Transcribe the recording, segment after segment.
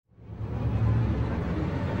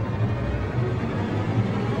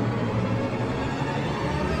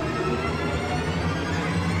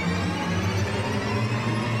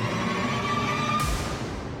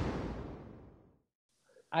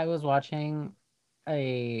I was watching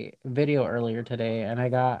a video earlier today and I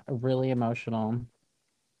got really emotional.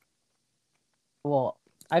 Well,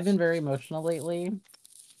 I've been very emotional lately.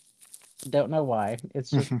 Don't know why. It's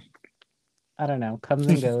just, I don't know, comes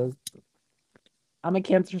and goes. I'm a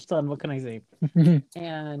Cancer son, what can I say?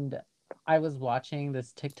 And I was watching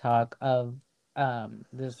this TikTok of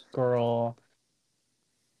this girl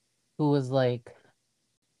who was like,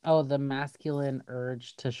 "Oh, the masculine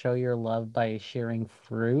urge to show your love by sharing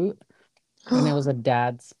fruit." And it was a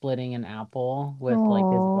dad splitting an apple with like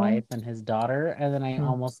his Aww. wife and his daughter. And then I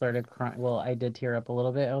almost started crying. Well, I did tear up a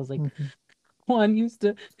little bit. I was like, Mhm. Juan used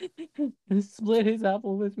to split his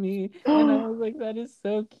apple with me. And I was like, that is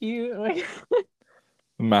so cute. Like,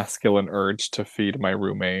 Masculine urge to feed my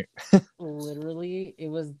roommate. literally, it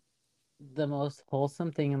was the most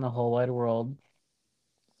wholesome thing in the whole wide world.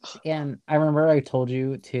 And I remember I told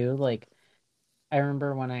you too, like, I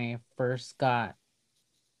remember when I first got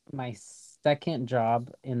my second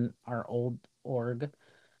job in our old org.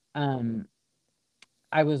 Um,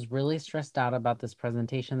 I was really stressed out about this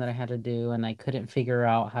presentation that I had to do, and I couldn't figure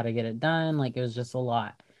out how to get it done. Like, it was just a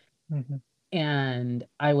lot. Mhm. And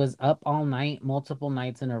I was up all night, multiple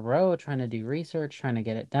nights in a row, trying to do research, trying to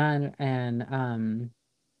get it done. And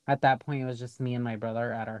at that point, it was just me and my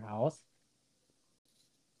brother at our house.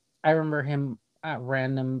 I remember him at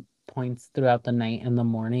random points throughout the night and the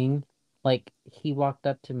morning. Like, he walked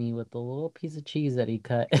up to me with a little piece of cheese that he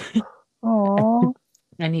cut, Aww.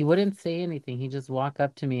 and he wouldn't say anything. He just walk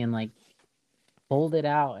up to me and like hold it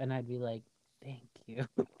out, and I'd be like, "Thank you."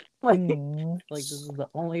 Like, Mm. like this is the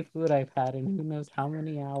only food I've had in who knows how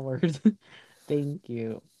many hours. Thank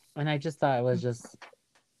you. And I just thought it was just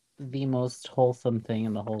the most wholesome thing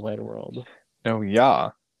in the whole wide world. Oh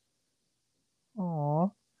yeah.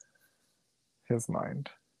 Aww. His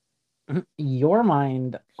mind. Your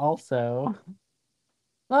mind also.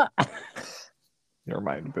 Ah. Your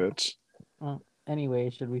mind, bitch. Well, anyway,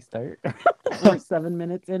 should we start? We're 7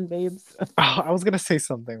 minutes in, babes. I was gonna say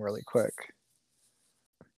something really quick.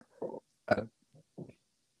 Uh,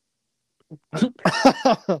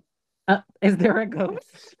 Is there a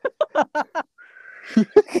ghost?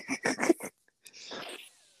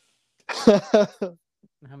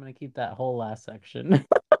 I'm gonna keep that whole last section.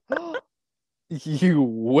 You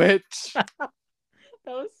witch. That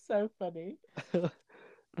was so funny. Okay,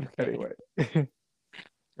 Anyway,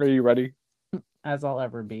 are you ready? as I'll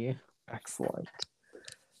ever be. Excellent.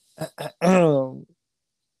 Um,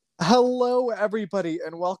 Hello, everybody,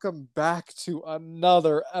 and welcome back to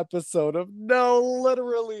another episode of No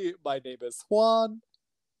Literally. My name is Juan,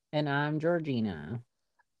 And I'm Georgina.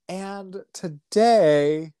 and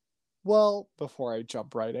today, well, before I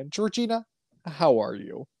jump right in, Georgina, how are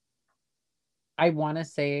you? I want to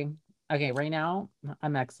say, okay, right now,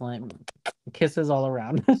 I'm excellent. Kisses all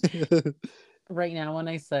around. Right now, when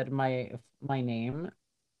I said my name,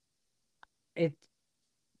 it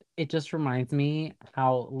it just reminds me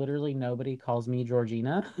how literally nobody calls me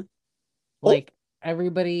Georgina. Oh, Like,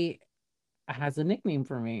 everybody has a nickname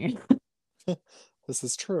for me. this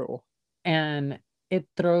is true. And it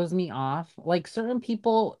throws me off. Like, certain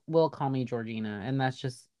people will call me Georgina, and that's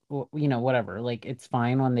just whatever. Like, it's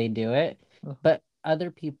fine when they do it. Uh-huh. But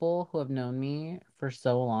other people who have known me for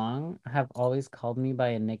so long have always called me by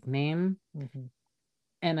a nickname. Mhm.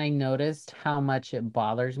 And I noticed how much it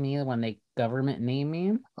bothers me when they government name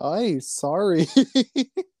me. Ay, sorry.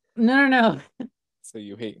 No, no, no. So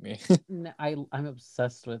you hate me. No, I'm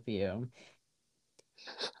obsessed with you.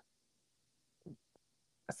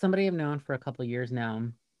 Somebody I've known for a couple years now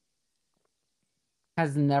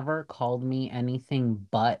has never called me anything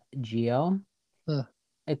but Geo. Uh,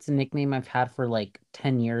 It's a nickname I've had for like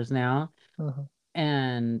 10 years now. uh-huh.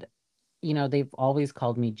 And, they've always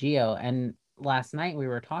called me Geo. And last night we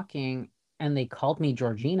were talking and they called me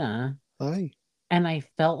Georgina. Ay, And I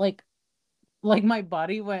felt like my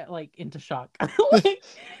body went like into shock. Like,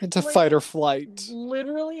 into like fight or flight.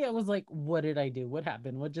 literally I was like, what did I do? What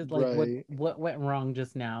happened? What just like Right. what went wrong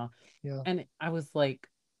just now? Yeah. And I was like,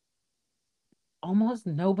 almost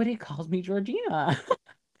nobody calls me Georgina.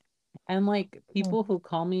 And like Hmm. people who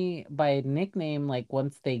call me by a nickname, like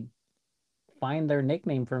once they find their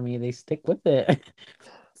nickname for me, they stick with it.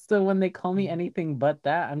 So when they call me anything but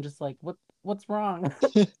that, I'm just like, what's wrong?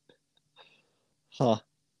 Huh.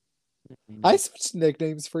 I Nicknames. switched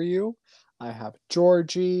nicknames for you. I have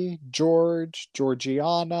Georgie, George,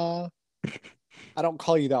 Georgiana. I don't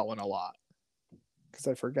call you that one a lot because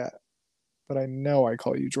I forget, but I know I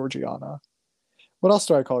call you Georgiana. What else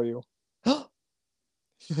do I call you?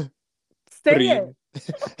 Say Brin. it.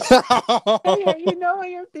 Hey, you know what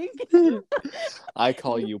you're thinking. I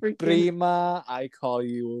call You you freaking prima. I call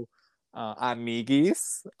you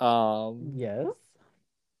amiguis. yes.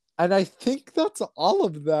 And I think that's all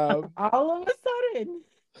of them. All of a sudden,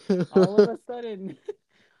 all of a sudden,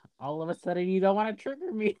 all of a sudden, you don't want to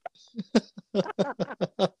trigger me.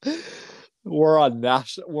 We're on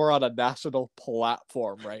a national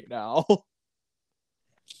platform right now.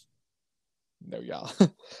 No, yeah.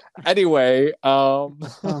 Anyway, Huh.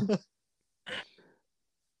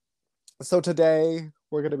 so today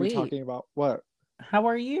we're going to be Wait, talking about what? how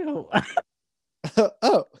are you?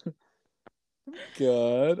 Oh,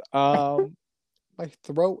 good. My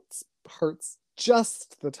throat hurts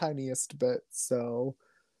just the tiniest bit, so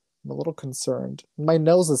I'm a little concerned. My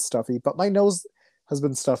nose is stuffy, but my nose has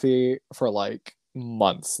been stuffy for like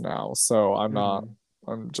months now, so I'm not. Mhm.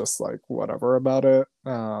 I'm just like whatever about it.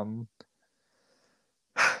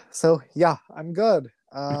 So yeah, I'm good.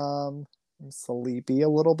 I'm sleepy a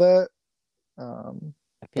little bit. Um,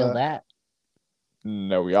 I feel but that.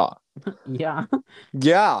 no, yeah, Yeah.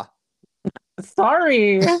 yeah,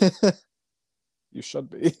 Sorry, you should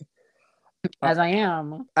be, uh, as I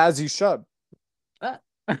am. as you should. Uh,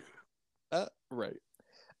 Right.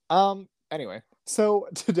 Anyway, so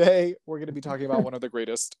today we're going to be talking about one of the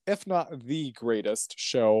greatest, if not the greatest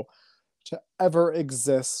show to ever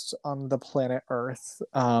exist on the planet Earth.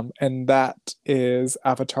 And that is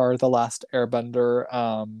Avatar The Last Airbender.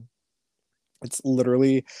 It's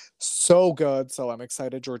literally so good. So I'm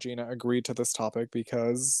excited Georgina agreed to this topic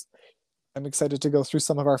because I'm excited to go through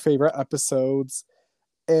some of our favorite episodes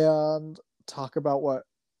and talk about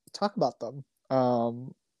them.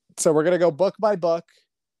 So we're gonna go book by book,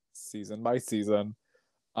 season by season,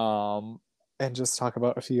 um, and just talk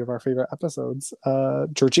about a few of our favorite episodes.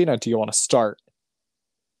 Georgina, do you want to start?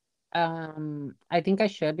 I think I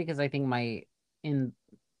should because I think my in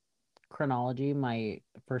chronology, my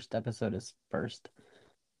first episode is first.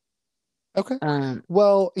 Okay. Um,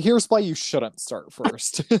 Well, here's why you shouldn't start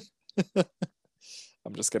first.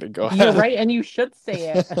 I'm just kidding. Go you're ahead. right, and you should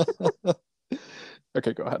say it.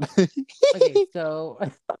 Okay, go ahead. Okay, so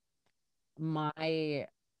my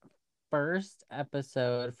first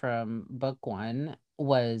episode from book one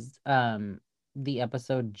was the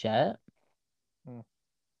episode Jet. Hmm.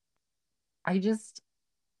 I just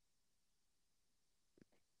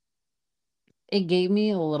it gave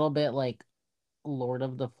me a little bit like Lord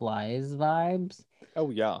of the Flies vibes. Oh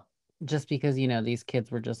yeah. Just because, these kids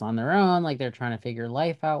were just on their own, like they're trying to figure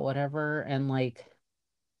life out, whatever. And like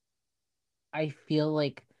I feel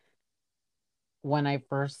like when I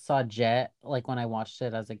first saw Jet, like when I watched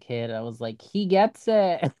it as a kid, I was like, he gets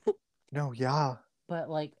it. No, yeah. But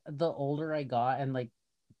like the older I got, and like,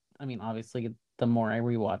 I mean, obviously, the more I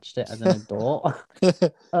rewatched it as an adult,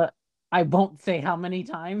 uh, I won't say how many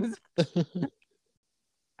times.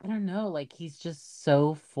 I don't know, like he's just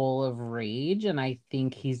so full of rage, and I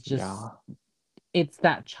think he's just Yeah. it's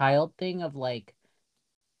that child thing of like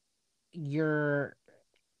you're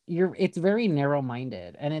it's very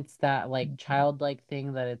narrow-minded, and it's that like Mhm. childlike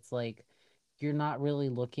thing that it's like you're not really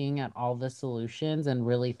looking at all the solutions and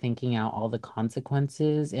really thinking out all the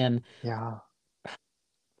consequences. And Yeah.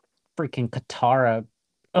 freaking Katara,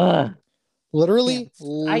 ugh, Literally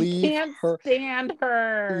I can't her stand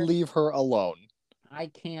her. leave her alone. I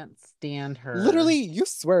can't stand Literally, her. you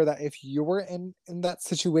swear that if you were in that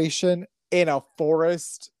situation in a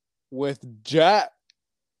forest with Jet,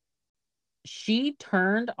 She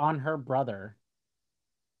turned on her brother.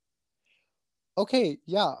 okay,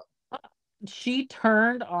 yeah. She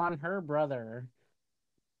turned on her brother.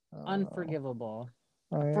 Uh, Unforgivable.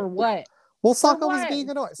 I, For what? well, For Sokka was what? being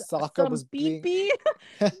annoying. Sokka Some was being, beepee?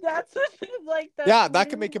 That's what she's like. That's yeah, that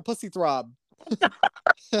could literally. make a pussy throb.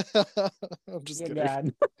 I'm just You're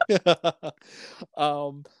kidding. done.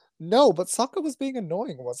 um, no, but Sokka was being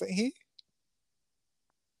annoying, wasn't he?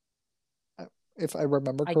 If I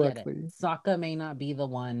remember I get it. correctly. Sokka may not be the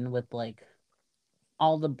one with like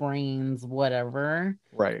all the brains, whatever,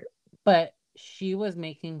 Right. but she was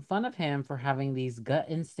making fun of him for having these gut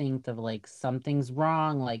instinct of like something's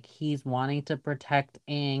wrong, like he's wanting to protect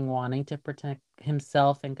Aang, wanting to protect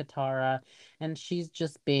himself and Katara, and she's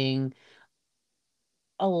just being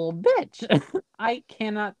a little bitch. I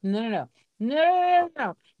cannot. No, no, no, no, no, no,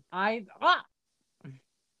 no. I ah,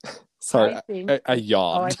 Sorry, I think. I Oh, I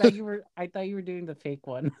yawned. thought you were. I thought you were doing the fake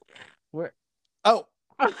one. Where? Oh,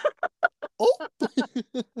 oh.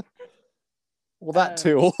 Well, that um,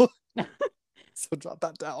 too. So drop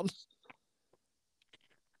that down.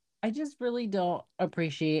 I just really don't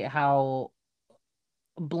appreciate how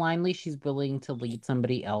blindly she's willing to lead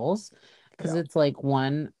somebody else, because Yeah. it's like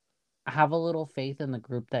one. have a little faith in the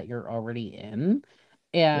group that you're already in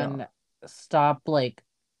Yeah. and stop like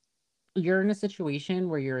you're in a situation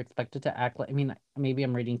where you're expected to act like, I mean, maybe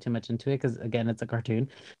I'm reading too much into it because again, it's a cartoon,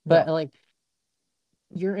 Yeah. but like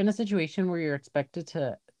you're in a situation where you're expected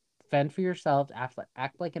to fend for yourself,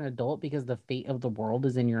 act like an adult because the fate of the world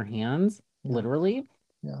is in your hands, Yeah. literally.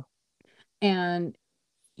 Yeah. And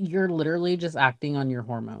you're literally just acting on your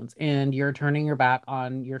hormones and you're turning your back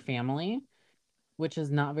on your family, which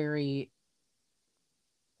is not very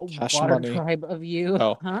Cash water money. tribe of you,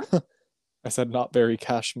 Oh, huh? I said not very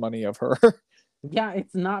cash money of her. Yeah,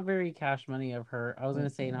 it's not very cash money of her. I was gonna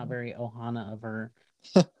say not Mm-mm. very Ohana of her.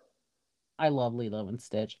 I love Lilo and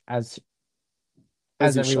Stitch As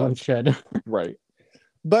as you everyone should. should. Right.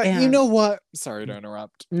 But you And know what? Sorry to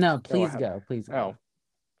interrupt. no, Go please ahead. go, please Oh, go.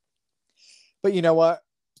 but you know what?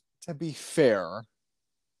 To be fair,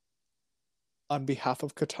 on behalf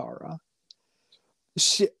of Katara,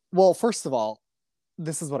 well, first of all,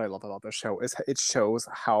 this is what I love about this show is it shows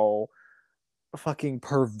how fucking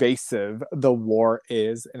pervasive the war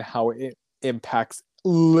is and how it impacts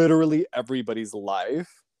literally everybody's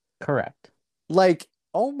life. Correct. Like,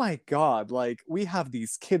 oh my god, like we have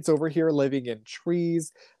these kids over here living in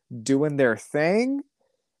trees, doing their thing,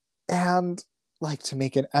 and like to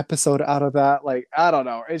make an episode out of that, like I don't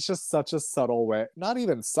know, it's just such a subtle way, not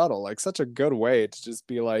even subtle, like such a good way to just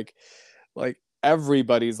be like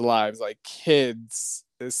everybody's lives, like kids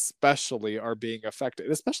especially are being affected,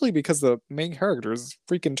 especially because the main character is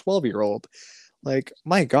freaking 12-year-old. Like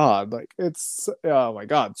my god, like it's oh my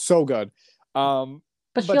god, so good. um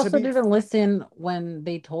But she but to also be didn't listen when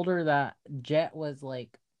they told her that Jet was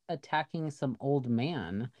like attacking some old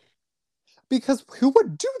man. because who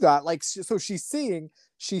would do that? Like so she's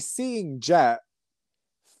seeing Jet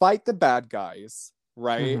fight the bad guys,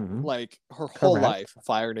 right? Mm-hmm. Like her whole Correct. life,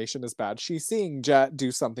 Fire Nation is bad. She's seeing Jet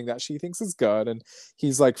do something that she thinks is good, and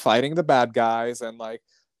he's like fighting the bad guys, and like,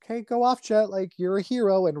 okay, go off, Jet. Like you're a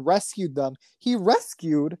hero, and rescued them. He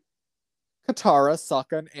rescued Katara,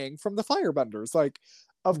 Sokka, and Aang from the Firebenders. Like,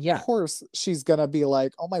 of Yeah. course she's gonna be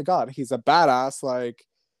like, oh my god, he's a badass. Like,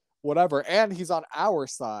 whatever, and he's on our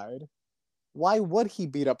side. Why would he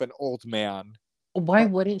beat up an old man? Why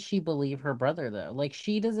wouldn't she believe her brother though? Like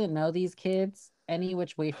she doesn't know these kids any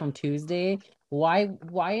which way from Tuesday. Why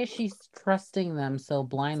is she trusting them so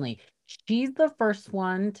blindly? She's the first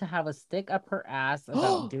one to have a stick up her ass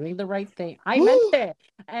about doing the right thing. I meant it.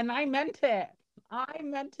 And I meant it. I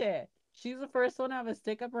meant it. She's the first one to have a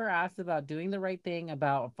stick up her ass about doing the right thing,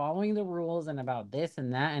 about following the rules and about this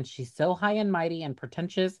and that. And she's so high and mighty and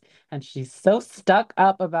pretentious and she's so stuck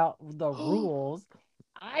up about the rules.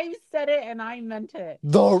 I said it and I meant it.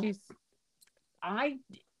 the She's I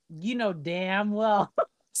you know damn well.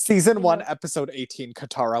 Season You 1, know, episode 18,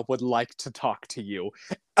 Katara would like to talk to you.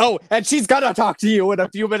 Oh, and she's gonna talk to you in a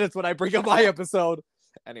few minutes when I bring up my episode.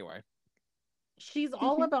 Anyway. she's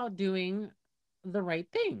all about doing the right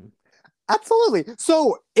thing. Absolutely.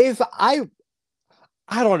 So if I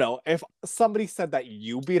don't know, if somebody said that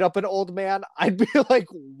you beat up an old man, I'd be like,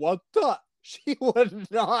 what the? She would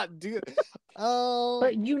not do. But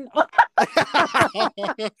Um, you but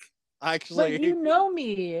actually, you know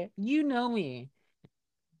me. You know me.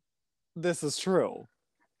 this is true.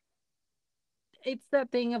 It's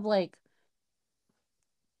that thing of like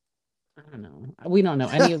I don't know. We don't know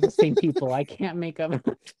any of the same people. I can't make up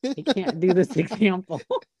I can't do this example.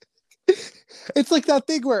 It's like that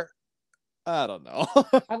thing where I don't know.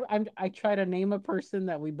 I try to name a person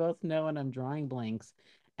that we both know and I'm drawing blanks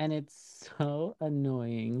and it's so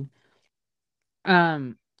annoying.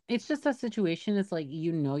 Um, it's just a situation. It's like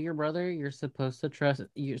you know your brother. You're supposed to trust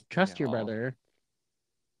your Yeah. brother.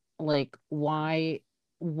 Like why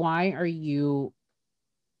are you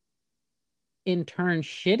in turn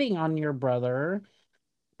shitting on your brother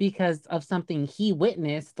because of something he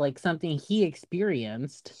witnessed, like something he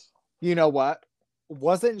experienced? You know what?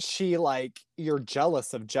 Wasn't she like you're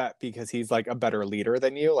jealous of Jet because he's like a better leader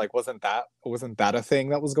than you? Like wasn't that a thing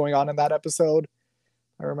that was going on in that episode?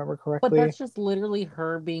 I remember But correctly. that's just literally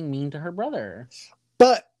her being mean to her brother.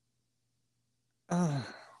 But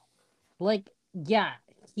Like, yeah,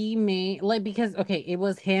 he may like because okay, it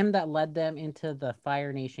was him that led them into the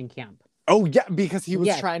Fire Nation camp. oh yeah, because he was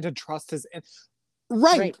Yes, trying to trust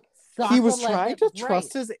right. right. He Sokka was led trying them to right.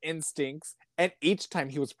 trust his instincts, and each time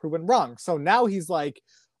he was proven wrong. So now he's like,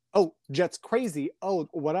 oh, Jet's crazy. Oh,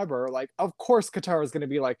 whatever. Like, of course Katara's gonna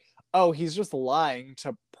be like, oh, he's just lying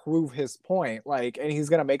to prove his point. Like, and he's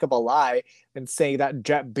gonna make up a lie and say that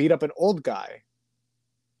Jet beat up an old guy.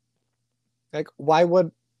 Like, Why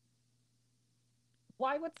would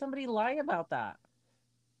somebody lie about that?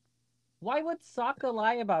 Why would Sokka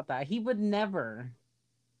lie about that? He would never.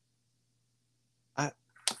 I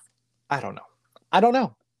I don't know. I don't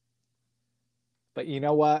know. But you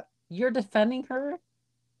know what? You're defending her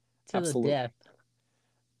to the Absolutely. death,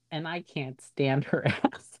 and I can't stand her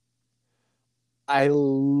ass. I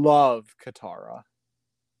love Katara.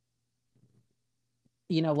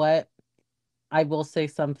 You know what? I will say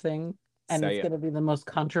something, and Say it's it. going to be the most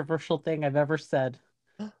controversial thing I've ever said.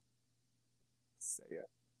 Say it.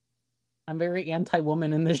 I'm very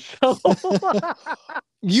anti-woman in this show.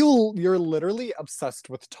 You're literally obsessed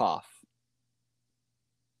with Toph.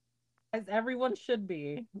 As everyone should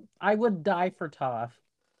be. I would die for Toph.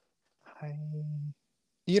 I...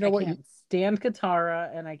 You know I what? can't stand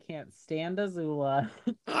Katara, and I can't stand Azula.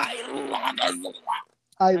 I love Azula.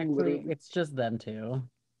 I Actually, literally it's just them two.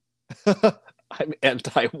 I'm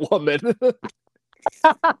anti-woman.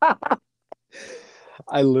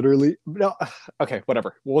 I literally no. Okay,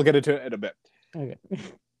 whatever. We'll get into it in a bit. Okay.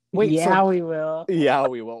 Wait, Yeah, so we will. yeah,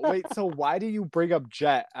 we will. Wait, so why do you bring up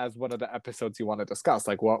Jet as one of the episodes you want to discuss?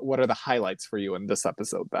 Like, what are the highlights for you in this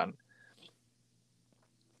episode then?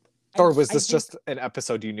 Or was I this think just an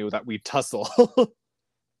episode you knew that we'd tussle?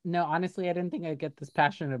 no, honestly, I didn't think I'd get this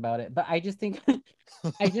passionate about it, but I just think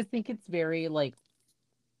I just think it's very like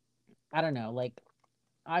I don't know, like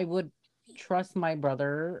I would trust my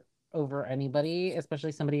brother over anybody,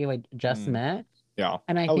 especially somebody who I just Mm, met. yeah.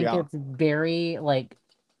 And I Oh think yeah. it's very like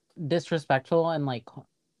disrespectful and like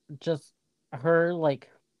just her like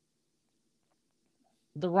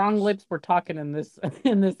the wrong lips were talking in this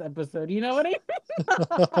in this episode. You know what I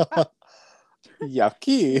mean? She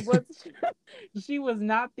Yucky. was she was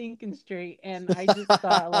not thinking straight, and I just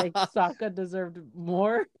thought like Sokka deserved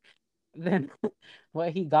more than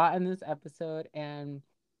what he got in this episode. And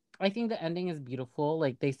I think the ending is beautiful.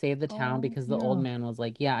 Like they saved the town Oh because the old yeah. man was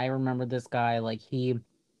like, "Yeah, I remember this guy. Like he,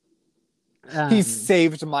 He um,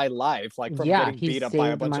 saved my life, like from yeah, getting he beat up by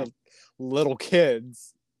a saved bunch my. of little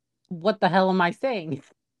kids. What the hell am I saying?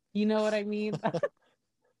 You know what I mean?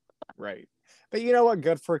 Right. But you know what?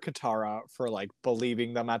 Good for Katara for like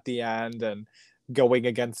believing them at the end and going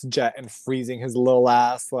against Jet and freezing his little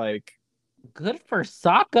ass. Like, Good for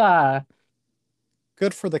Sokka.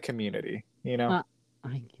 good for the community, you know? Uh,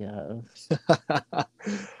 I guess.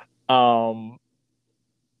 um,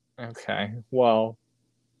 okay. Well,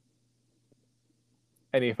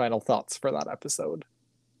 any final thoughts for that episode?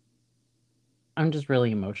 I'm just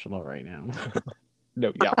really emotional right now.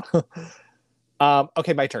 No, yeah.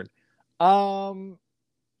 Okay, my turn. Um,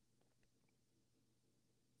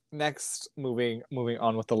 next, moving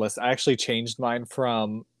on with the list. I actually changed mine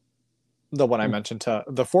from the one I mentioned to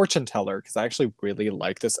the fortune teller because I actually really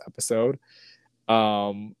like this episode.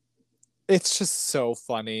 Um, it's just so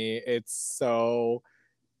funny. It's so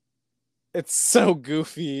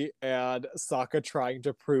goofy, and Sokka trying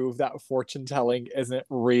to prove that fortune telling isn't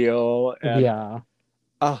real, and Yeah.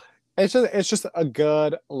 uh, it's just a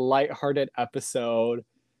good lighthearted episode.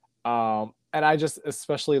 And I just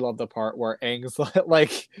especially love the part where Aang's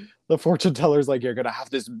like the fortune teller's like, you're gonna have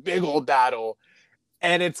this big old battle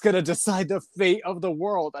and it's gonna decide the fate of the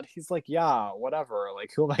world. And he's like, yeah, whatever.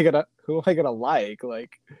 Like, who am I gonna like,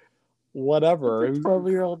 It's a whatever.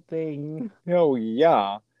 12-year-old thing. Oh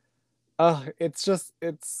yeah. It's just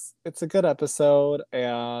it's a good episode,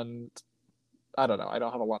 and I don't know. I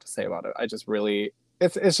don't have a lot to say about it. I just really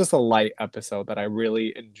it's just a light episode that I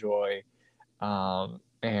really enjoy.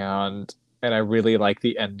 And I really like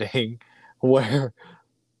the ending where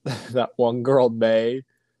that one girl May,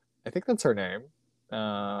 I think that's her name, The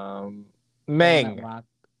one that Meng. lock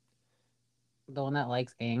the one that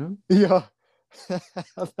likes Aang. Yeah,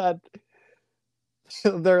 that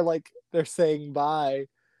they're saying bye,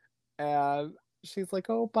 and she's like,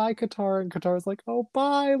 "Oh, bye, Qatar," and Qatar's like, "Oh,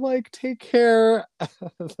 bye, like take care."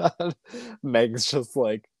 Meg's just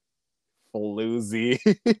like floozy.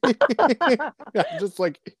 I'm just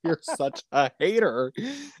like, you're such a hater.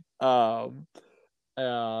 Um,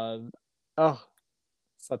 and oh,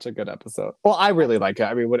 such a good episode. Well, I really like it.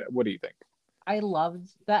 I mean, what do you think? I loved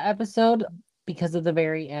that episode because of the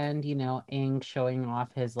very end, Aang showing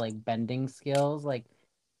off his like bending skills. Like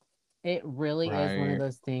it really is one of Right.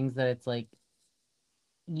 those things that it's like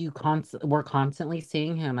we're constantly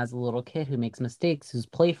seeing him as a little kid who makes mistakes, who's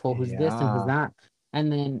playful, who's this and who's Yeah. that. And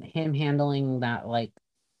then him handling that like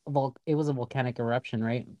it was a volcanic eruption,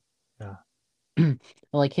 right? Yeah.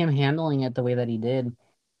 Like him handling it the way that he did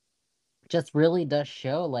just really does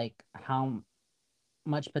show like how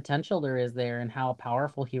much potential there is there and how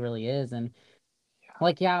powerful he really is. And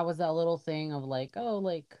Like, yeah, it was that little thing of like, oh,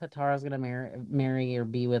 like Katara's gonna marry or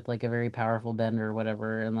be with like a very powerful bender or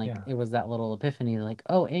whatever, and like Yeah. it was that little epiphany, like,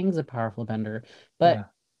 oh, Aang's a powerful bender, but Yeah.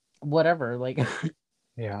 whatever, like,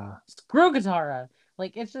 Yeah. screw Katara.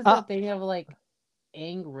 Like, it's just Uh, that thing of like,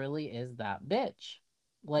 Aang really is that bitch.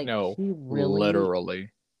 Like, no, he really,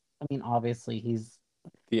 literally I mean, obviously he's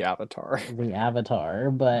the Avatar. the Avatar,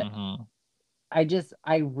 but Hmm.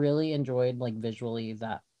 I really enjoyed like visually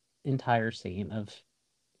that entire scene of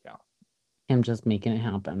Yeah. him just making it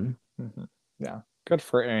happen. Hmm. Yeah. Good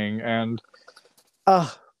for Aang. And uh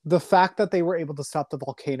the fact that they were able to stop the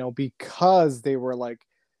volcano because they were like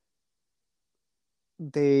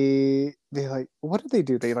they like what did they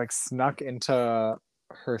do? They like snuck into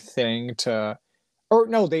her thing to or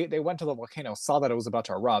no, they went to the volcano, saw that it was about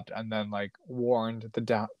to erupt, and then like warned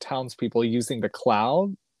the townspeople using the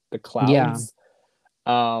Yeah. clouds.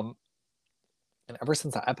 Um, and ever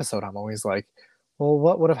since that episode, I'm always like, well,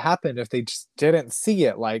 what would have happened if they just didn't see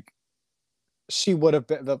it? Like, she would have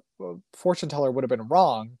been the fortune teller would have been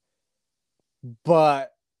wrong,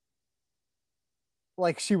 but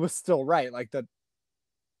like she was still right. Like the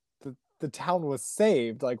town was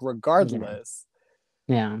saved, like Yeah. regardless.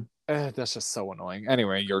 Yeah. That's just so annoying.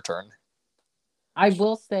 Anyway, your turn. I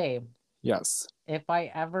will say, Yes. if I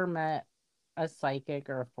ever met a psychic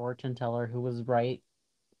or a fortune teller who was right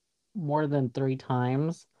more than 3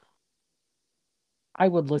 times, I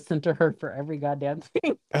would listen to her for every goddamn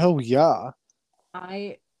thing. Oh yeah.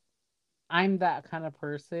 I I'm that kind of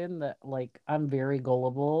person that like I'm very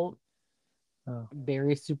gullible, Oh.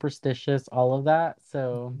 very superstitious, all of that.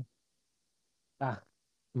 So ah,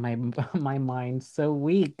 my my mind's so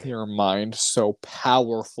weak. Your mind so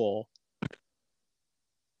powerful.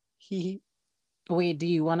 He Wait, do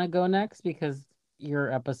you want to go next? Because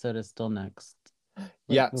your episode is still next.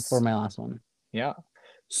 Like before yes. my last one. Yeah.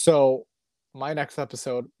 So my next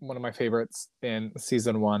episode, one of my favorites in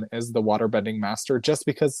season one, is the waterbending master, just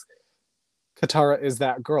because Katara is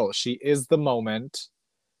that girl. She is the moment.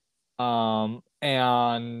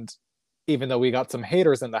 And even though we got some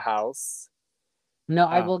haters in the house, No,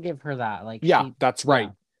 I uh, will give her that. Like yeah, that's yeah, right.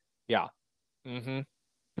 Yeah. Mm-hmm.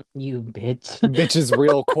 you bitch. Bitch is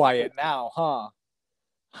real quiet now, huh?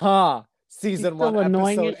 Huh. She's Season one, still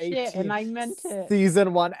annoying episode as shit, and 18. I meant it.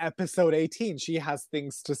 Season one, episode 18. She has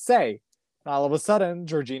things to say. All of a sudden,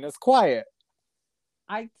 Georgina's quiet.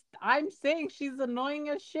 I I'm saying she's annoying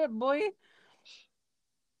as shit, boy.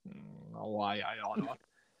 Why I don't know.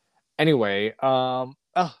 Anyway,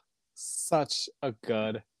 such a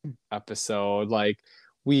good episode. Like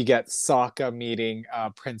we get Sokka meeting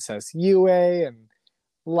Princess Yue and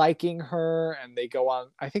liking her, and they go on.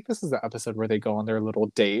 I think this is the episode where they go on their little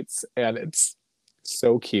dates, and it's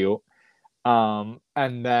so cute. And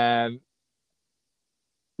then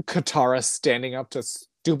Katara standing up to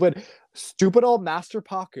stupid old Master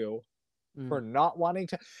Paku for Mm. not wanting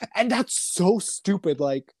to, and that's so stupid.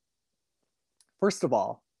 Like, first of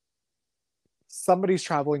all, somebody's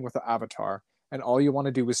traveling with an avatar and all you want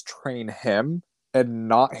to do is train him and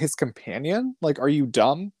not his companion? Like, are you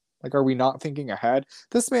dumb? Like, are we not thinking ahead?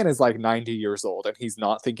 This man is like 90 years old and he's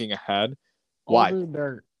not thinking ahead. Old Why? as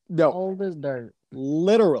dirt. No, Old as dirt.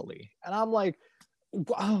 literally. And I'm like,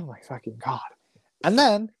 oh my fucking God. And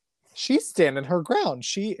then she's standing her ground.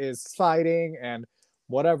 She is fighting and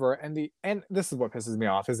whatever. And this is what pisses me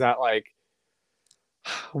off is that like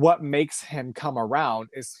what makes him come around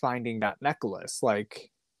is finding that necklace.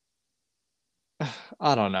 Like,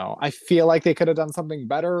 I don't know. I feel like they could have done something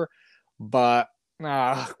better, but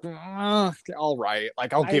all right.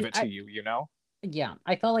 Like, I'll give I it to I you, you know? yeah,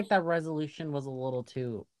 I felt like that resolution was a little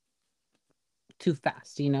too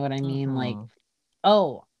fast. You know what I mean? Like, Mm-hmm.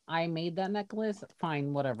 oh, I made that necklace.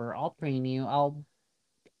 Fine, whatever. I'll train you. I'll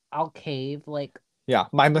cave. Like, Yeah,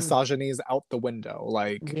 my mm, misogyny is out the window.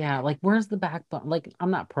 Like, yeah, like where's the backbone? Like,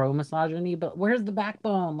 I'm not pro misogyny, but where's the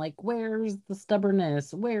backbone? Like, where's the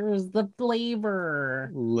stubbornness? Where's the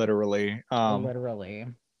flavor? literally. Literally.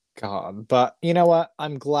 God. But you know what?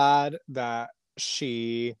 I'm glad that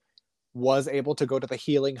she was able to go to the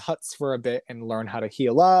healing huts for a bit and learn how to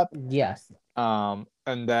heal up. Yes.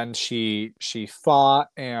 And then she fought,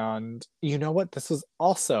 and you know what? This was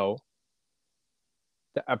also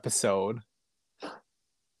the episode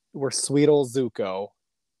where Sweet old Zuko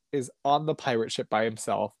is on the pirate ship by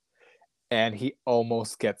himself and he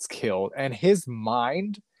almost gets killed. And his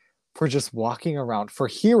mind for just walking around, for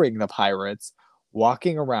hearing the pirates,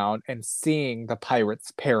 walking around and seeing the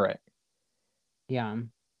pirates parrot. Yeah.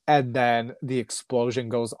 And then the explosion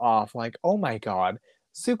goes off. Like, oh my God,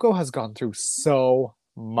 Zuko has gone through so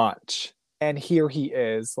much. And here he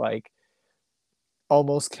is, like,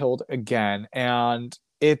 almost killed again. And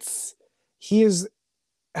he is,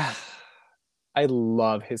 I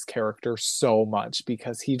love his character so much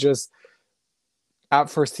because he just, at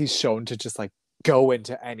first, he's shown to just like go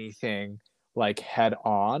into anything like head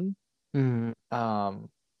on. Mhm. Um,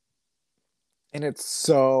 and it's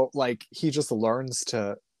so like he just learns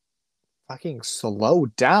to fucking slow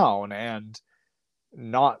down and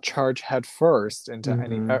not charge head first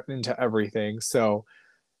Mhm. into everything. So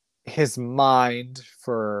his mind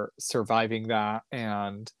for surviving that,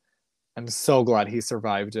 and I'm so glad he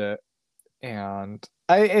survived it. And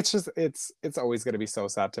it's just it's always going to be so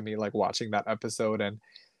sad to me like watching that episode, and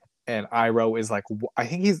Iroh is like I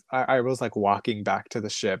think Iroh's like walking back to the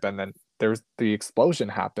ship, and then there's the explosion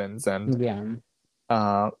happens, and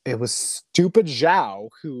Yeah. it was stupid Zhao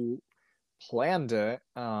who planned it,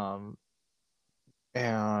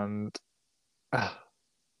 and uh,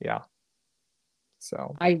 yeah,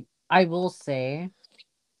 so I will say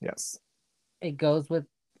yes, it goes with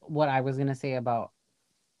what I was gonna say about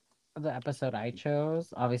the episode I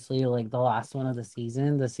chose. Obviously, like the last one of the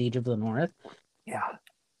season, the Siege of the North. yeah,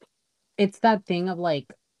 It's that thing of like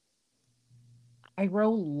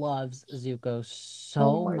Iroh loves Zuko oh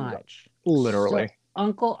so my god, much. So literally.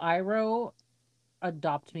 Uncle Iroh,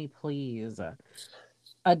 adopt me, please.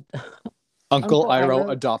 Ad- Uncle Uncle Iroh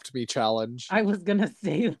Iroh. adopt me challenge. I was gonna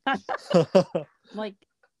say that. Like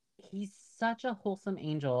he's such a wholesome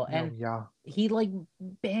angel, No, and yeah. he like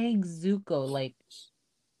begs Zuko like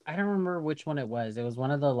I don't remember which one it was. It was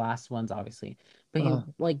one of the last ones, obviously. But he Uh,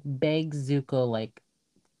 like begs Zuko like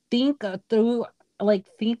think through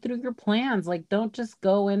think through your plans. Like don't just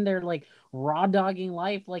go in there like raw dogging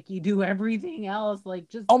life like you do everything else. Like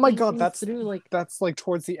just oh my think god, things through. Like that's like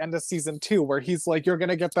towards the end of season 2 where he's like you're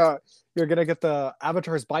gonna get the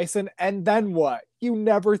Avatar's bison, and then what? You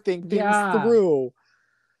never think things yeah. through.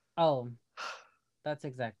 Oh, that's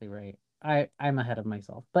exactly right. I'm ahead of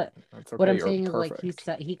myself. But That's what okay, I'm you're saying is like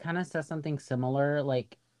perfect. he kind of says something similar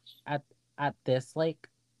like at this like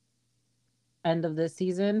end of this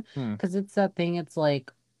season Hmm. because it's that thing it's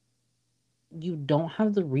like you don't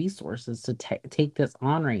have the resources to take this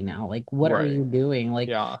on right now. Like what are Right. you doing? Like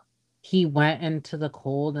Yeah. he went into the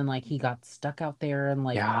cold and like he got stuck out there and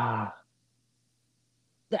like Yeah.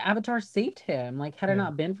 the Avatar saved him. Like had it Yeah.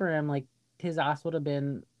 not been for him like his ass would have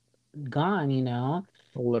been gone, you know?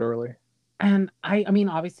 Literally. And I mean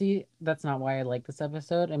obviously that's not why I like this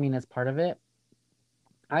episode. I mean it's part of it.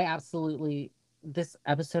 I absolutely this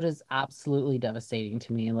episode is absolutely devastating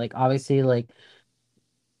to me. Like obviously like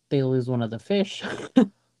they lose one of the fish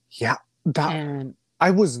Yeah. That and I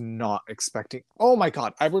was not expecting. Oh my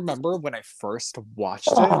god. I remember when I first watched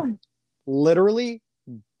it, oh, literally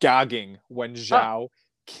gagging when uh, Zhao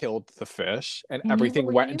killed the fish and can you everything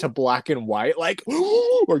went believe into black and white. Like,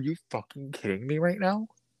 are you fucking kidding me right now?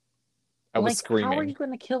 I was like how are screaming. you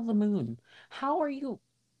going to kill the moon? How are you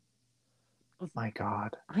My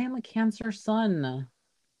god. I am a Cancer sun.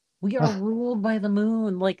 We are ruled by the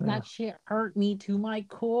moon. Like that shit hurt me to my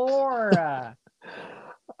core.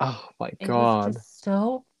 Oh my It was god. just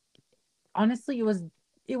so honestly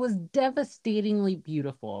it was devastatingly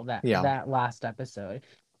beautiful that Yeah. last episode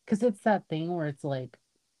because it's that thing where it's like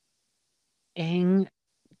Aang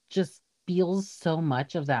just feels so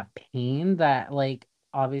much of that pain that like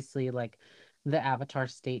obviously like the Avatar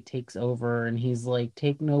state takes over and he's like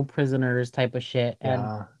take no prisoners type of shit and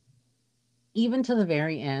Yeah. even to the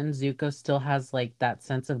very end Zuko still has like that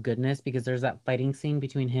sense of goodness because there's that fighting scene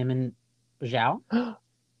between him and Zhao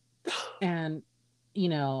and you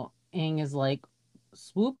know Aang is like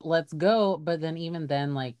swoop let's go but then even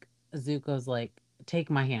then like Zuko's like take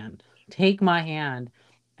my hand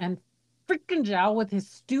and freaking Zhao with his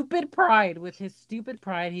stupid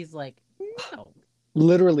pride he's like no.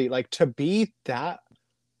 Literally, like to be that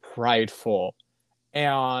prideful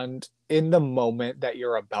and in the moment that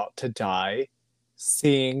you're about to die,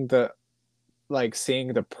 seeing the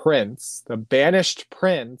prince, the banished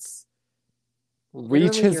prince, reach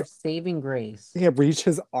Literally his your saving grace. yeah, reach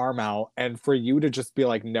his arm out, and for you to just be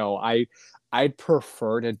like, no, I'd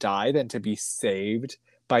prefer to die than to be saved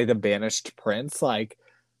by the banished prince. Like,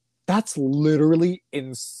 that's literally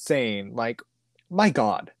insane. Like, my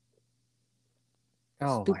God.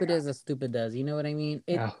 Oh my Stupid God. is as stupid does, you know what I mean?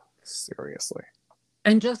 It Oh, seriously.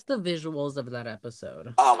 and just the visuals of that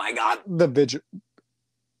episode. Oh my God. The vigil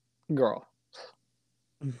girl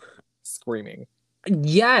screaming.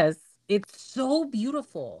 Yes, it's so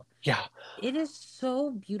beautiful. Yeah. It is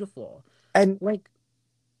so beautiful. And Like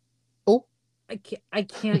oh I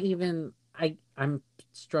can't even I'm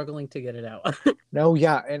struggling to get it out. no,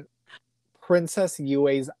 yeah. And Princess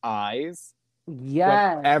Yue's eyes. When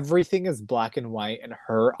Yes. everything is black and white and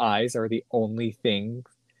her eyes are the only things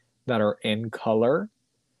that are in color,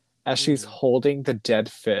 as she's Mhm. holding the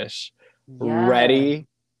dead fish, Yes. ready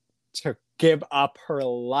to give up her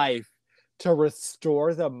life to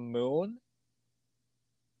restore the moon.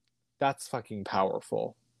 That's fucking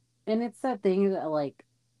powerful. And it's that thing that like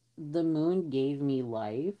the moon gave me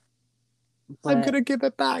life, I'm but gonna give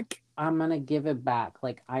it back. I'm gonna give it back.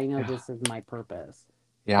 Like I know Yeah. this is my purpose.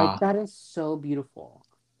 Like Yeah. that is so beautiful.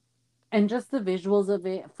 And just the visuals of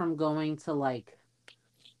it from going to like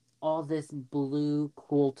all this blue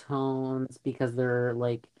cool tones because they're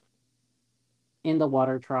like in the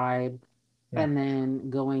water tribe Yeah. and then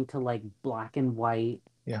going to like black and white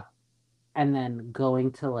Yeah. and then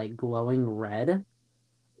going to like glowing red.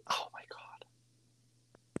 Oh my God.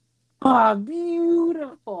 Ah,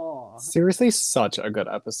 beautiful. Seriously, such a good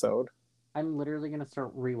episode. I'm literally gonna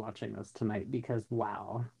start rewatching this tonight because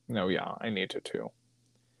wow. No, yeah, I need to too.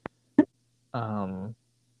 Um,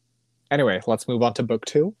 anyway, let's move on to book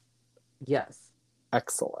two. Yes.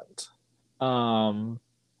 Excellent. Um,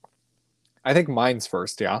 I think mine's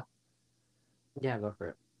first, yeah. Yeah, go for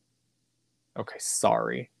it. Okay,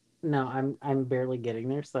 sorry. No, I'm barely getting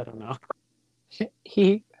there, so I don't know.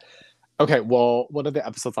 He Okay, well, one of the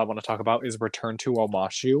episodes I want to talk about is Return to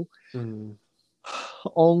Omashu. Mm.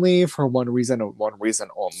 Only for one reason and one reason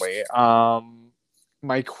only.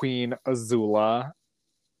 My queen Azula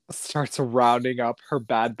starts rounding up her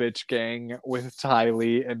bad bitch gang with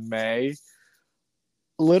Tylee and May.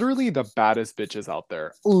 Literally the baddest bitches out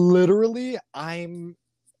there. Literally, I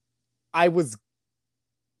was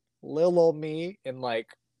little old me in like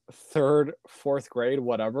third, fourth grade,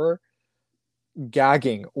 whatever,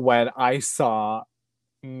 gagging when I saw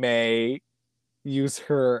May use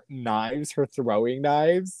her knives, her throwing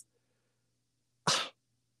knives,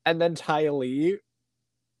 and then Tylee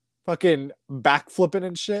fucking backflipping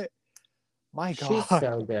and shit. My She's God.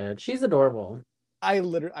 so good. She's adorable. I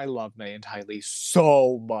love May and Tylee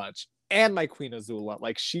so much. And my Queen Azula.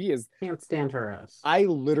 Like she is Can't stand her ass. I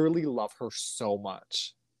literally love her so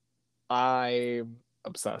much. I'm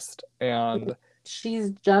obsessed. And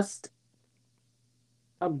She's just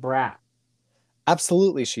a brat.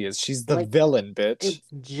 absolutely she is. She's the Like villain, bitch. it's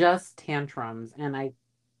just tantrums, and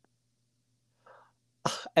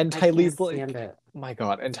And I can't Tylee's stand like, it. my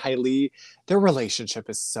God. And Tylee, their relationship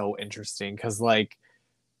is so interesting because like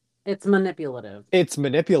It's manipulative. it's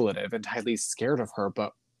manipulative and Tylee's scared of her,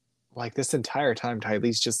 but like this entire time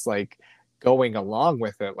Tylee's just like going along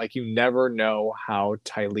with it. Like you never know how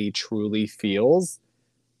Tylee truly feels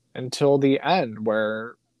until the end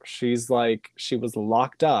where she's like she was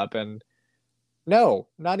locked up and no,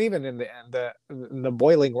 not even in the end in the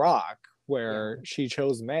boiling rock Yeah. where she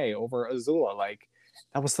chose May over Azula. Like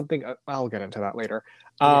that was something I'll get into that later.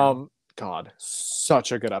 Yeah. God,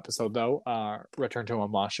 such a good episode though. Return to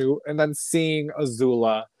Amashu and then seeing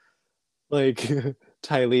Azula like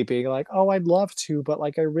Tylee being like, "Oh, I'd love to, but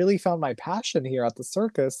like I really found my passion here at the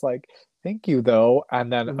circus. Like, thank you though."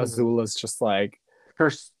 And then Mhm. Azula's just like, Her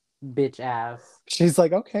bitch ass. she's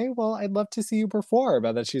like, "Okay, well, I'd love to see you perform."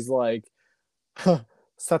 And then she's like, huh,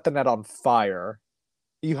 "Set the net on fire.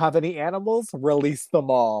 You have any animals? Release them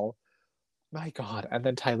all." My God. And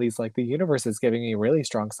then Tylee's like, "The universe is giving me really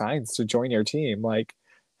strong signs to join your team." Like,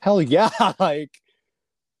 hell yeah! Like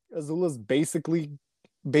Azula's basically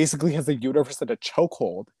has the universe in a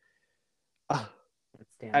chokehold. Uh, Can't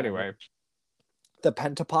stand that anyway, bitch. the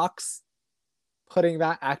Pentapox putting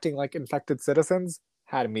that acting like infected citizens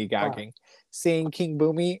had me Fuck. gagging. Seeing King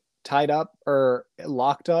Boomy tied up or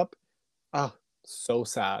locked up, oh, so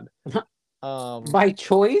sad. By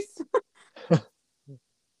choice?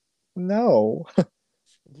 No.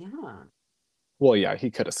 Yeah. Well, yeah, he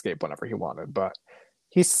could escape whenever he wanted, but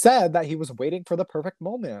he said that he was waiting for the perfect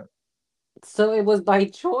moment. So it was by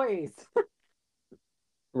choice.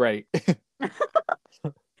 Right.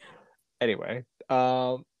 Anyway,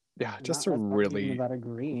 yeah, Not as hard even about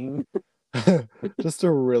agreeing. just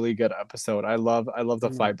a really good episode. I love the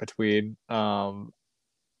Yeah. fight between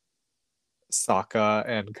Sokka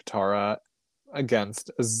and Katara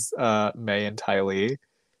against May and Tylee.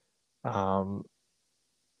 Um,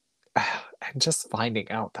 and just finding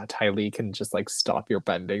out that Tylee can just like stop your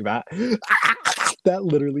bending that that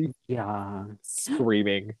literally Yeah.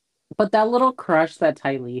 screaming. But that little crush that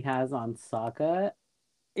Ty Lee has on Sokka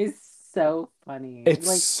is so funny.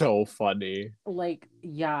 It's so funny.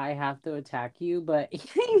 Yeah, I have to attack you, but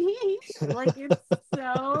like it's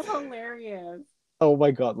so hilarious. Oh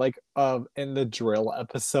my God. Like in the drill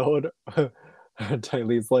episode,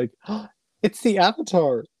 Tylee's like, oh, it's the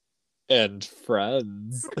Avatar and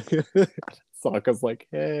friends. Sokka's like,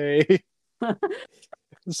 hey.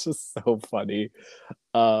 It's just so funny.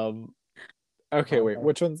 Um, okay, Love wait, it.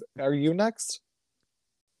 which ones are you next?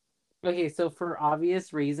 Okay, so for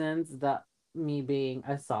obvious reasons that me being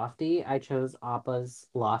a softie, I chose Appa's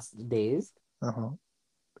Lost Days. Uh-huh.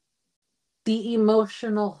 The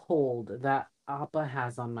emotional hold that Appa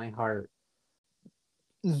has on my heart.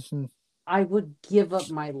 Hmm. I would give up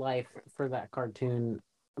my life for that cartoon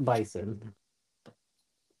bison.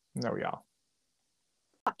 No, yeah.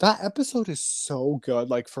 That episode is so good.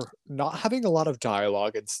 Like for not having a lot of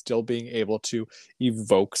dialogue and still being able to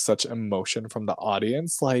evoke such emotion from the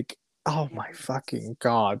audience. Like, oh my Yes. fucking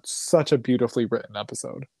God. Such a beautifully written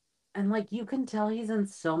episode. And like you can tell he's in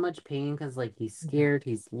so much pain because like he's Yeah. scared,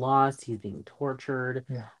 he's lost, he's being tortured.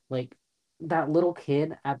 Yeah. Like that little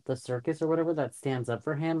kid at the circus or whatever that stands up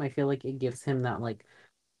for him, I feel like it gives him that like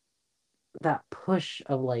that push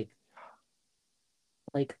of like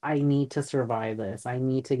I need to survive this. I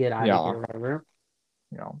need to get out of Yeah. here, whatever.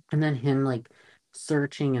 Yeah. And then him like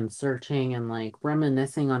searching and searching and like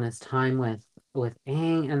reminiscing on his time with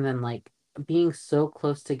Aang and then like being so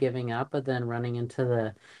close to giving up but then running into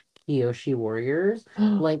the Kyoshi warriors.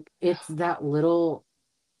 Like it's that little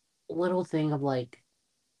thing of like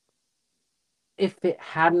if it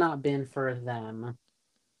had not been for them,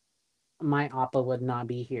 my Appa would not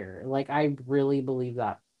be here. Like I really believe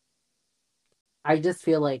that. I just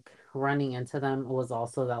feel like running into them was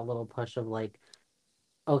also that little push of like,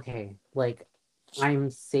 okay, like I'm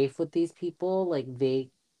safe with these people. Like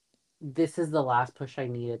this is the last push I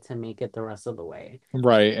needed to make it the rest of the way.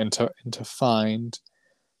 Right. And to find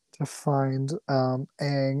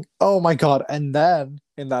Aang. Oh my God. And then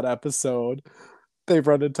in that episode, they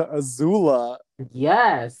run into Azula.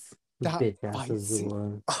 Yes, That bitch ass fight scene.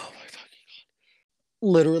 Azula. Oh my God.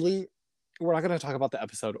 Literally, we're not going to talk about the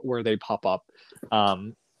episode where they pop up.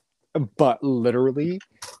 Um, but literally,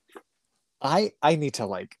 I need to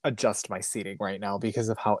like adjust my seating right now because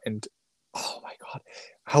of oh my God,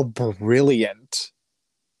 how brilliant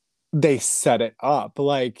they set it up.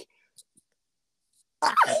 Like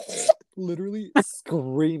literally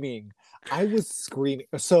screaming. I was screaming.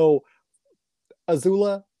 So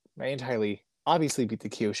Azula and Ty Lee obviously beat the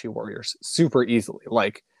Kyoshi Warriors super easily.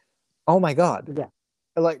 Like, oh my God. Yeah.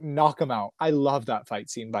 Like knock them out. I love that fight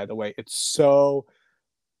scene, by the way. It's so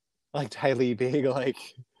like Ty Lee being like,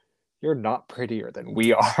 you're not prettier than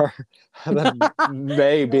we are. And then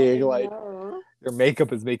May No, being I like, know. your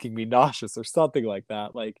makeup is making me nauseous or something like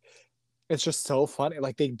that. Like, it's just so funny.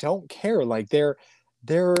 Like they don't care. Like their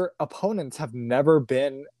opponents have never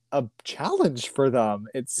been a challenge for them,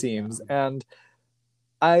 it Yeah. seems. And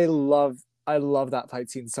I love that fight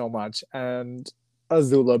scene so much. And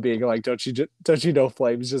Azula being like, don't you know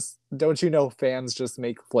flames just don't you know fans just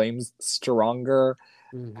make flames stronger?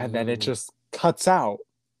 And then it Hmm. just cuts out.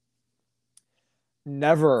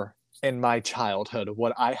 Never in my childhood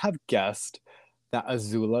would I have guessed that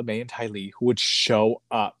Azula, May, and Ty Lee would show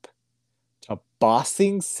up to Ba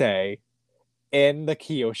Sing Se in the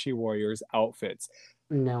Kyoshi Warriors outfits.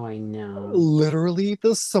 No, I know. Literally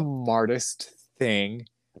the smartest thing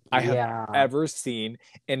I have Yeah. ever seen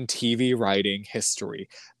in TV writing history.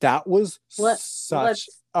 That was Let such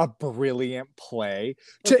let's a brilliant play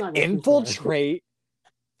let's to not go too far. infiltrate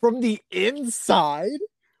from the inside.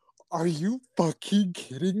 Are you fucking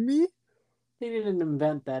kidding me? They didn't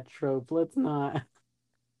invent that trope. Let's not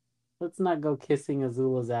go kissing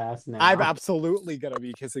Azula's ass I'm now. absolutely gonna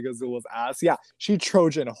be kissing Azula's ass. Yeah, she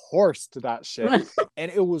Trojan horsed that shit,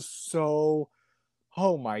 and it was so.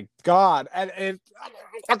 Oh my God! And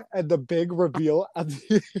the big reveal at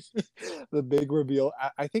the big reveal.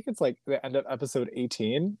 I think it's like the end of episode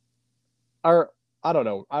 18, or I don't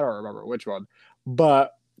know. I don't remember which one,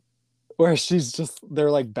 but where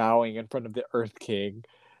they're like bowing in front of the Earth King.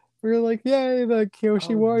 We're like, yay, the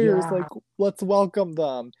Kyoshi Oh Warriors! Like, yeah. let's welcome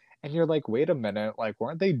them. And you're like, wait a minute, like,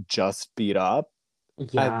 weren't they just beat up?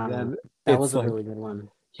 And Yeah. then That it's was a like, really good one.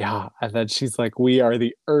 yeah. And then she's like, we are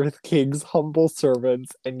the Earth King's humble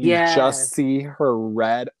servants. And you just Yes. see her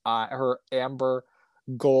red eye, her amber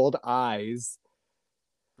gold eyes.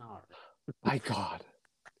 All My God.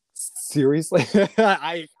 Seriously?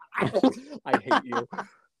 I hate you.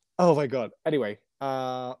 Oh my God. Anyway,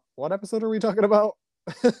 what episode are we talking about?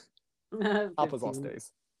 right. Appa's Lost 15.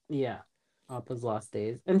 Days. Yeah. Appa's Lost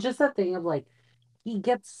Days. And just that thing of like he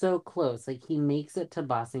gets so close. Like he makes it to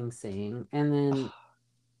Ba Sing Se and then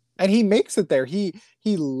And he makes it there. He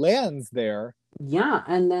lands there. yeah,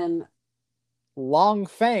 and then Long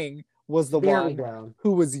Fang was the There we one go.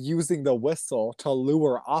 who was using the whistle to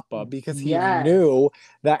lure Appa because he Yes. knew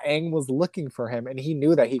that Aang was looking for him and he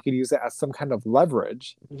knew that he could use it as some kind of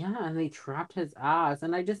leverage. Yeah, and they trapped his ass.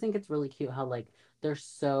 And I just think it's really cute how like they're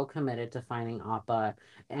so committed to finding Appa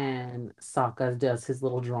and Sokka does his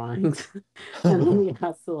little drawings and then he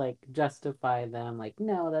has to like justify them like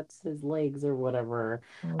no, that's his legs or whatever.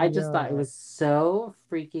 Oh I just thought it yeah. was so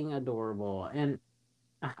freaking adorable and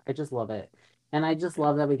I just love it. And I just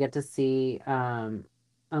love that we get to see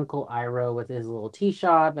Uncle Iroh with his little tea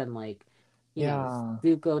shop and like Yeah.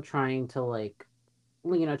 Zuko trying to like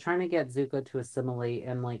trying to get Zuko to assimilate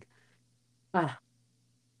and like uh,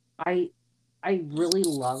 I I really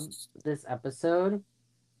love this episode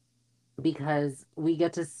because we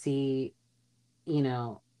get to see, you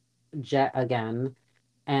know, Jet again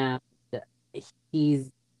and he's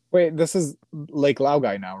Wait, this is Lake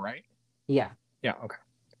Laogai now, right? yeah, Yeah, okay.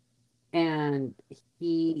 and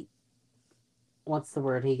he what's the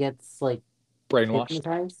word? He gets like Brainwashed.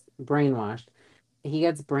 hypnotized, brainwashed. He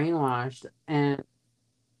gets brainwashed and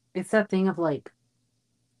it's that thing of like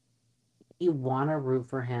you want to root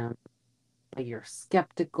for him, but you're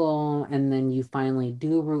skeptical, and then you finally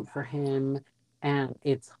do root for him, and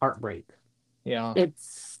it's heartbreak. Yeah.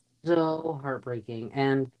 It's so heartbreaking.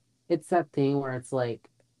 And it's that thing where it's like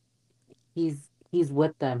he's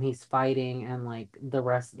with them, he's fighting, and like the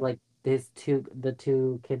rest, like the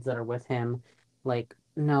two kids that are with him, like,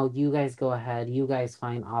 no, you guys go ahead, you guys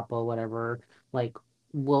find Appa, whatever, like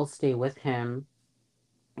we'll stay with him.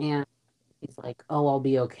 And he's like, oh, I'll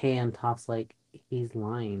be okay. And Toph's like, he's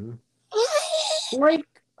lying. Like,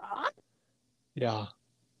 Yeah.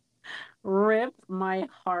 rip my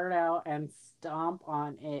heart out and stomp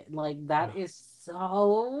on it. Like, that is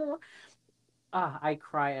so. I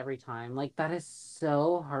cry every time. Like, that is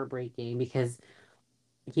so heartbreaking because,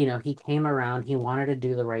 he came around, he wanted to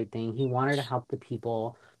do the right thing, he wanted to help the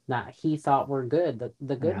people that he thought were good,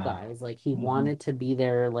 the good Yeah. guys. Like, he Hmm. wanted to be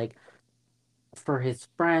there, like, for his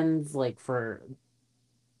friends, like, for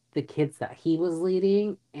the kids that he was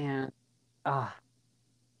leading. And, ah,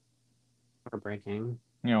 heartbreaking.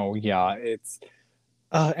 Yeah,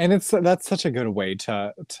 and it's that's such a good way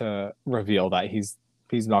to reveal that he's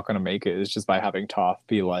not going to make it. It's just by having Toph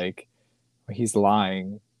be like he's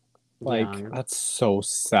lying. Like Yeah. that's so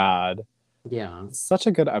sad. Yeah. Such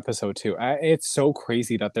a good episode too. It's so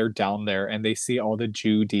crazy that they're down there and they see all the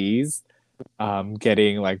Judies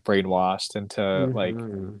getting like brainwashed into like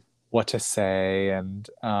Hmm. what to say and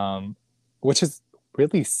which is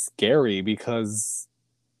really scary because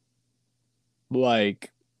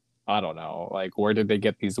like I don't know, like where did they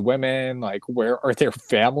get these women? Like where are their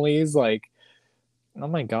families? Like oh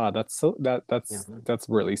my god, that's so Yeah. that's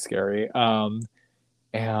really scary.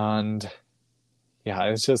 And yeah,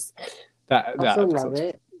 it's just that Also love episode's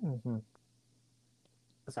it. mhm.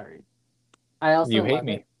 Sorry. I You also hate love it.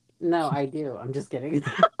 me. No, I do. I'm just kidding.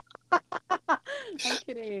 I'm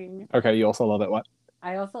kidding. Okay, you also love it. What?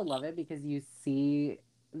 I also love it because you see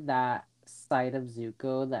that side of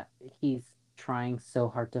Zuko that he's trying so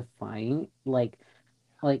hard to find. Like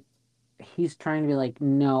he's trying to be like,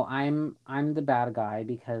 no, I'm the bad guy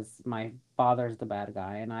because my father's the bad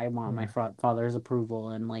guy and I want my Mm, father's approval.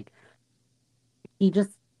 And like he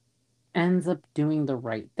just ends up doing the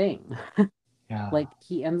right thing. yeah, Like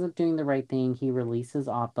he ends up doing the right thing. He releases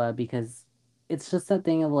Appa because it's just that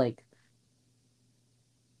thing of like,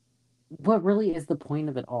 what really is the point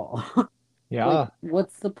of it all? Like, yeah,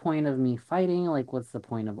 what's the point of me fighting? Like, what's the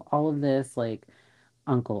point of all of this? Like,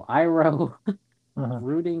 Uncle Iroh uh-huh.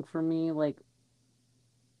 rooting for me. Like,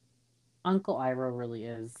 Uncle Iroh really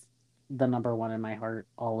is the number one in my heart,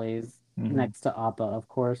 always, Hmm. next to Appa, of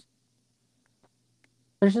course.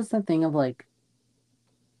 There's just that thing of like,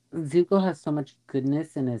 Zuko has so much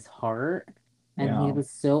goodness in his heart, and he Yeah, was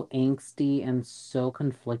so angsty and so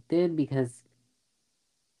conflicted because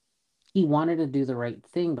he wanted to do the right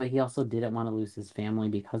thing, but he also didn't want to lose his family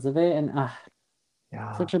because of it. And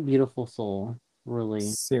yeah. such a beautiful soul, really.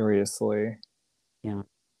 Seriously, Yeah,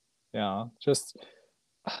 yeah. Just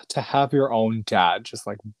to have your own dad just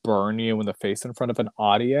like burn you in the face in front of an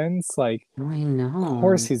audience, like I of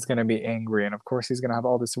course know. he's gonna be angry and of course he's gonna have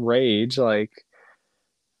all this rage. Like,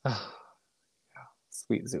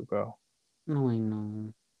 sweet Zuko, No, I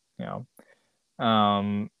know. you know.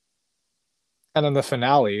 And then the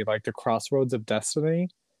finale, like the Crossroads of Destiny,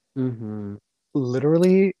 Mm-hmm.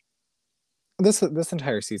 literally this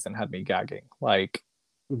entire season had me gagging. Like,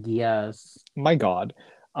 Yes. my God.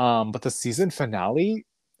 But the season finale,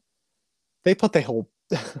 they put the whole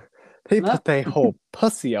they Ah, put the whole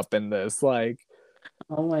pussy up in this. Like,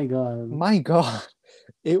 oh my God. my God.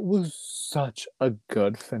 it was such a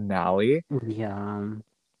good finale. Yeah.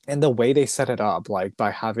 And the way they set it up, like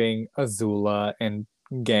by having Azula and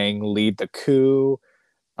gang lead the coup,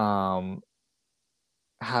 um,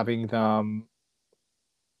 having them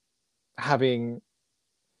having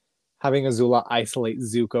having Azula isolate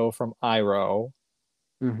Zuko from Iroh,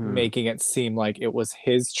 Mm-hmm. making it seem like it was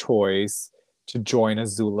his choice to join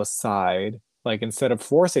Azula's side. Like instead of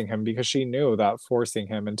forcing him, because she knew that forcing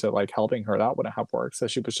him into like helping her, that wouldn't have worked. So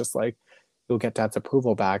she was just like, "You'll get Dad's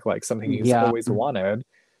approval back," like something he's Yeah. always wanted.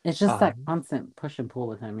 It's just that Um, constant push and pull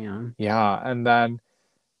with him, yeah. yeah, and then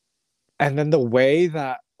the way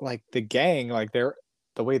that like the gang, like they're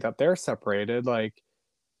the way that they're separated, like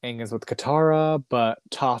Aang is with Katara, but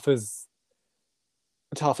Toph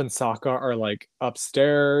and Sokka are like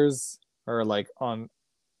upstairs or like on,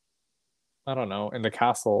 I don't know, in the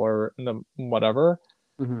castle or in the whatever.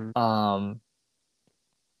 Mm-hmm. Um,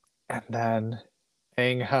 and then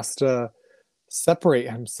Aang has to separate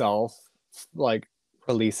himself, like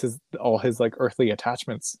releases all his like earthly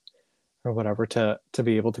attachments or whatever to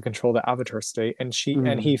be able to control the Avatar state, and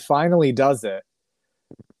Mm-hmm. he finally does it.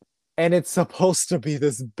 And it's supposed to be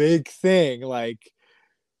this big thing, like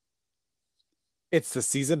it's the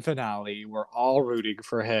season finale. We're all rooting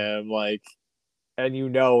for him, like, and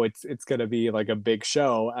it's gonna be like a big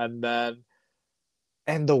show, and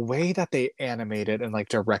the way that they animated and like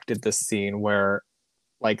directed this scene where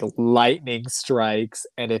like lightning strikes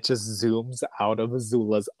and it just zooms out of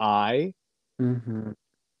Azula's eye. Mm-hmm.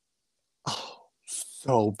 Oh,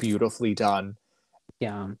 so beautifully done.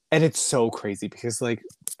 Yeah. And it's so crazy because like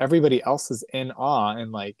everybody else is in awe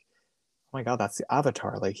and like, oh my god, that's the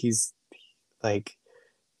Avatar. Like he's like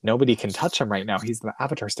nobody can touch him right now. He's in the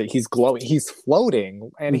Avatar state. He's glowing. He's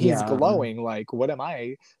floating and he's Yeah. glowing. Like, what am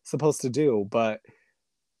I supposed to do? But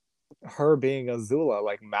her being Azula,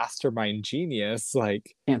 like mastermind genius,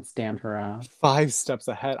 like Can't stand her ass. 5 steps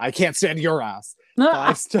ahead. I can't stand your ass.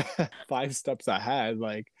 Ah! 5 steps ahead,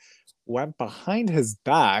 like went behind his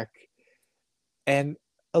back and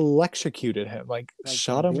electrocuted him, like Like,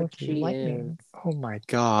 shot him with bitch, she is. lightning. Oh my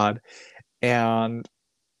god. And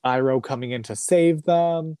Iroh coming in to save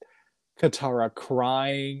them, Katara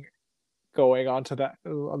crying, going onto that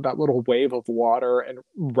little wave of water and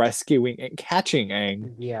rescuing and catching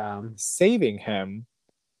Aang, Yeah. saving him.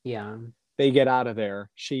 Yeah. They get out of there.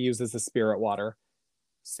 She uses the spirit water,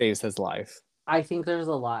 saves his life. I think there's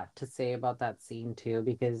a lot to say about that scene too,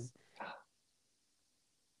 because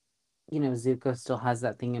Zuko still has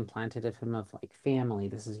that thing implanted of him of like family.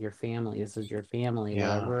 This is your family. This is your family,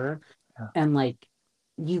 Yeah. whatever. Yeah. And like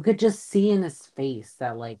you could just see in his face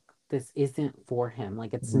that like this isn't for him.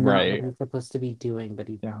 Like it's not what Right. he's supposed to be doing, but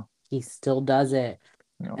he Yeah. he still does it.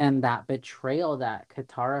 Yeah. And that betrayal that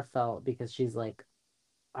Katara felt because she's like,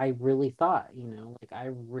 I really thought, like I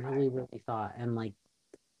really, really thought. And like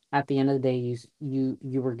at the end of the day, you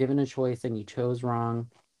were given a choice and you chose wrong.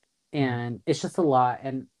 And it's just a lot.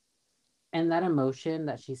 And that emotion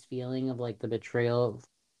that she's feeling of like the betrayal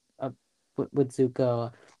of with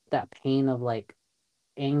Zuko, that pain of like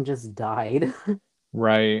Aang just died.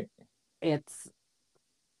 Right. it's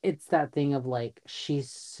it's that thing of like she's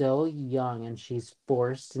so young and she's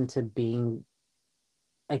forced into being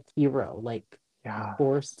a hero, like Yeah.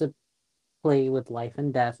 forced to play with life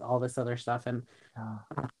and death, all this other stuff, and Yeah.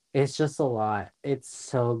 it's just a lot. It's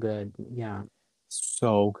so good. Yeah.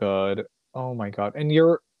 So good. Oh my god. And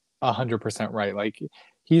you're 100% right. Like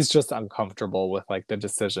he's just uncomfortable with like the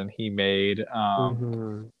decision he made.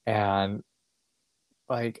 Mm-hmm. And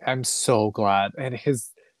like I'm so glad. And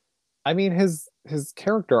his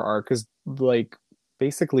character arc is like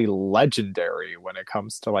basically legendary when it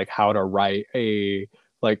comes to like how to write a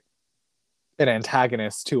like an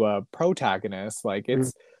antagonist to a protagonist. Like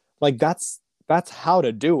it's like that's how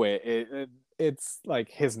to do it. It's like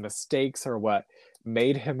his mistakes are what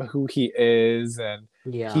made him who he is, and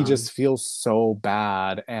he Yeah. just feels so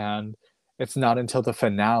bad. And it's not until the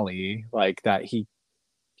finale like that he's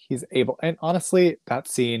able. And honestly, that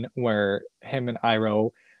scene where him and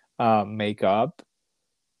Iroh make up,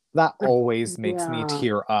 that always makes me Yeah.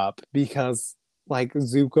 tear up because like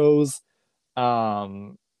Zuko's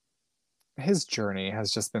um his journey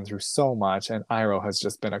has just been through so much, and Iroh has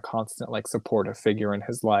just been a constant like supportive figure in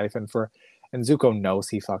his life, and Zuko knows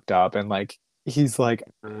he fucked up, and like he's like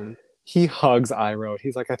Um, he hugs Iroh.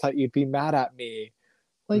 He's like, I thought you'd be mad at me.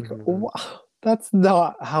 Like mhm. that's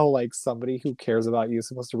not how like somebody who cares about you is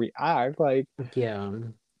supposed to react. Like, Yeah.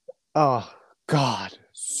 oh god,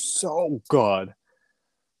 so good.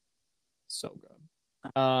 So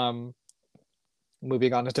good.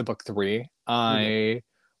 Moving on into book 3. Yeah. I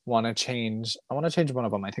want to change. I want to change one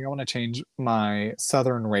of them. I think I want to change my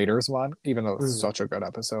Southern Raiders one, even though it's Mm, such a good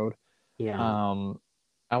episode. yeah. Um,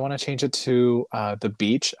 I want to change it to the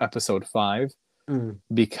beach episode 5 Mm,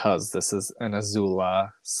 because this is an Azula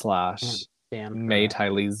can't slash stand Mei her. Tai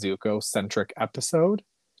Li Zuko centric episode.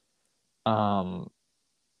 Um,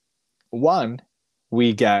 One,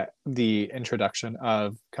 we get the introduction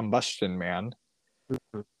of Combustion Man,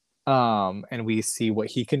 Mm, and we see what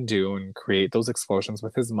he can do and create those explosions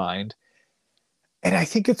with his mind. And I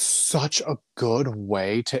think it's such a good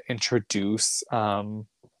way to introduce a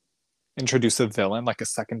villain, like a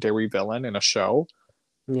secondary villain in a show.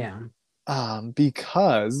 yeah.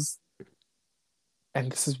 Because,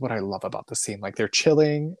 and this is what I love about the scene, like they're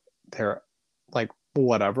chilling, they're like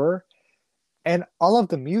whatever, and all of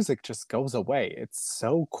the music just goes away. It's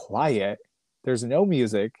so quiet. There's no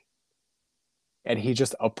music, and he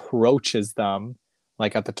just approaches them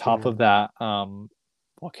like at the top Yeah. of that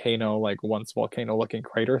volcano, like once volcano looking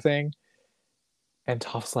crater thing. And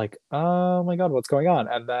Toph's like, oh my god, what's going on?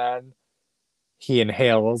 And then he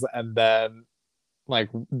inhales, and then like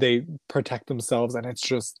they protect themselves, and it's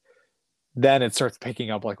just then it starts picking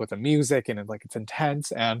up like with the music, and it's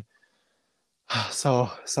intense. And so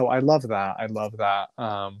I love that. I love that.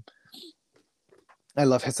 I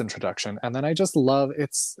love his introduction, and then I just love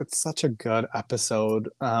it's such a good episode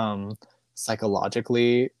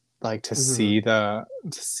psychologically, like Hmm. to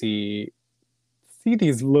see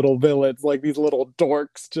these little villains, like these little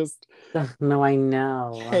dorks, just No, I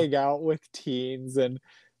know. hang out with teens and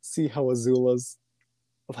see how Azula's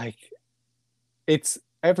like it's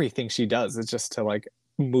everything she does is just to like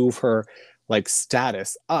move her like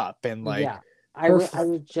status up and like Yeah. her I was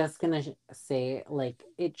just gonna say, like,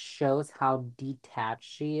 it shows how detached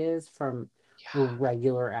she is from yeah,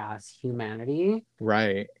 regular ass humanity.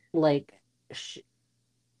 right, Like, sh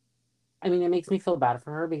I mean, it makes me feel bad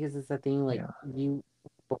for her because it's the thing, like, yeah, you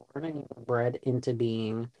were born and you were bred into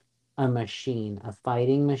being a machine, a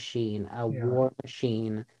fighting machine, a yeah, war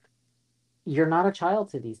machine. You're not a child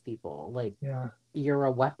to these people. Like, yeah, you're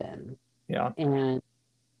a weapon. yeah, And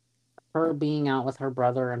her being out with her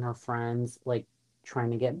brother and her friends, like,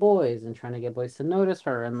 trying to get boys and trying to get boys to notice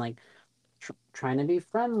her and, like, trying to be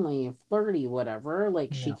friendly, flirty, whatever.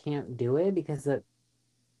 Like, she yeah, can't do it because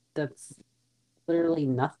that's literally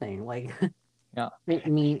nothing. Like, yeah, I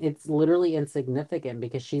mean, it's literally insignificant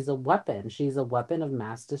because she's a weapon. She's a weapon of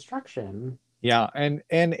mass destruction. yeah. And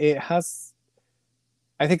it has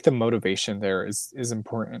I think the motivation there is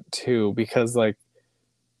important too, because like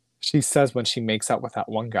she says when she makes out with that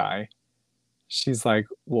one guy, she's like,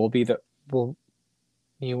 we'll be the we'll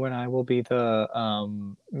you and I will be the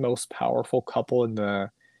most powerful couple in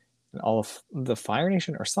all of the Fire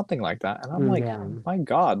Nation or something like that. And I'm like, Yeah, my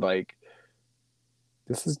God, like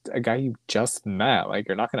this is a guy you just met. Like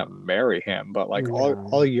you're not gonna marry him, but like yeah,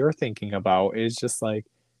 all you're thinking about is just like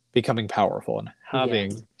becoming powerful and yeah,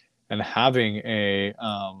 having a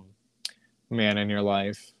man in your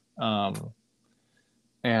life.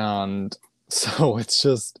 And so it's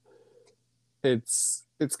just it's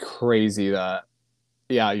crazy that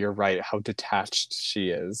yeah, you're right how detached she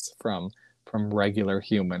is from regular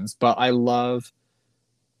humans. But I love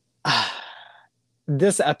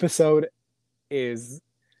this episode is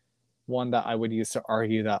one that I would use to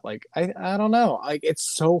argue that like I don't know, like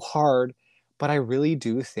it's so hard, but I really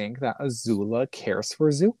do think that Azula cares for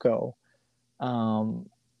Zuko. Um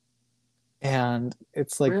and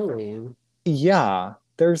it's like really, yeah,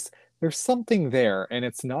 there's something there and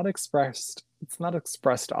it's not expressed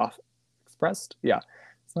off expressed? Yeah.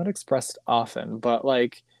 It's not expressed often, but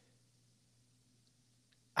like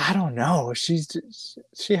I don't know. She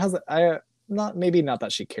has I not maybe not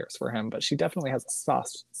that she cares for him, but she definitely has a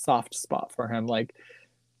soft spot for him. Like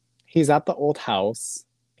he's at the old house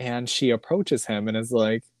and she approaches him and is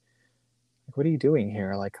like, "What are you doing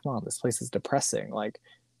here? Like, come on, this place is depressing. Like,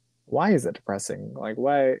 why is it depressing? Like,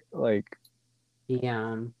 why like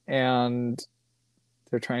yeah. and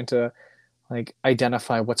they're trying to like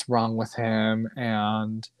identify what's wrong with him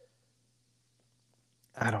and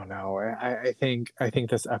I don't know. I think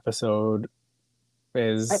this episode I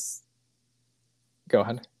is go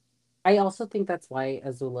ahead. I also think that's why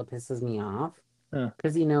Azula pisses me off. Yeah.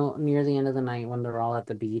 Because, near the end of the night when they're all at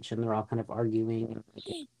the beach and they're all kind of arguing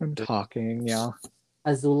and I'm like, talking, yeah.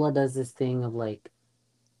 Azula does this thing of like,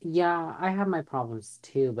 yeah, I have my problems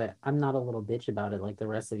too, but I'm not a little bitch about it like the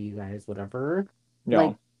rest of you guys, whatever. Yeah.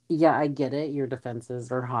 Like, yeah, I get it. Your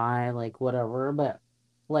defenses are high, like, whatever, but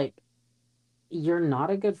like, you're not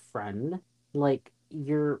a good friend. Like,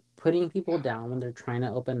 you're putting people down when they're trying to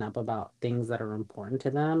open up about things that are important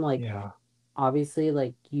to them. Like, Yeah. obviously,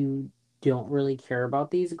 like, you. don't really care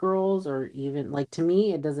about these girls, or even like to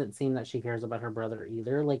me it doesn't seem that she cares about her brother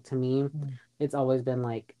either. Like to me Mm. it's always been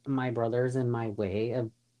like my brother's in my way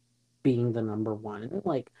of being the number one.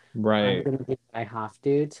 Like I'm Right. gonna do what I have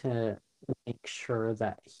to make sure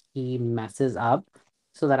that he messes up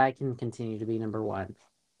so that I can continue to be number one.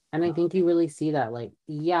 And I think you really see that. Like,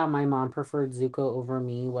 yeah, my mom preferred Zuko over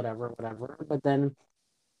me, whatever, whatever. But then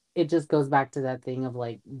it just goes back to that thing of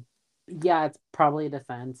like, yeah, it's probably a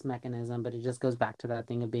defense mechanism, but it just goes back to that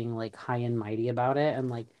thing of being like high and mighty about it. And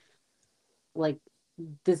like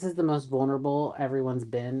this is the most vulnerable everyone's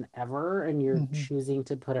been ever, and you're Mhm. choosing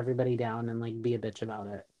to put everybody down and like be a bitch about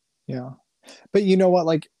it. Yeah. But you know what?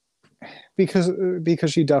 Like, because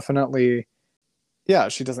she definitely, yeah,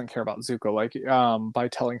 she doesn't care about Zuko. Like, by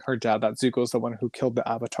telling her dad that Zuko's the one who killed the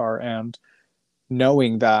Avatar, and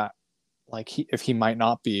knowing that, like, if he might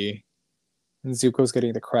not be, and Zuko's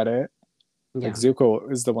getting the credit, like Yeah.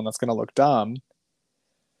 Zuko is the one that's gonna look dumb,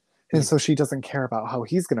 and Yeah. so she doesn't care about how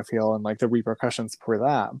he's gonna feel and like the repercussions for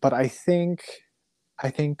that. But I think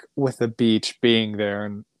with the beach being there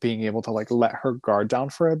and being able to like let her guard down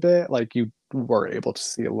for a bit, like you were able to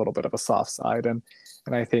see a little bit of a soft side. And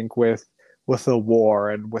I think with the war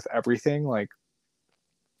and with everything, like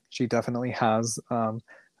she definitely has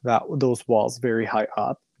that those walls very high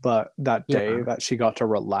up. But that day Yeah. that she got to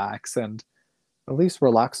relax and at least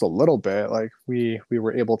relax a little bit, like we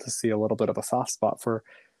were able to see a little bit of a soft spot for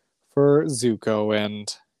Zuko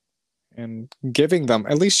and giving them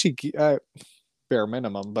at least bare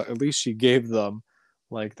minimum, but at least she gave them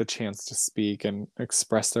like the chance to speak and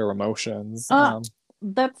express their emotions. Uh,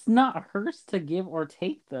 that's not hers to give or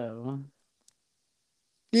take though.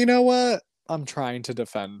 You know what? I'm trying to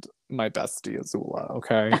defend my bestie Azula.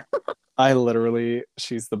 Okay, I literally,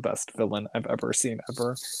 she's the best villain I've ever seen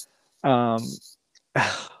ever. Um,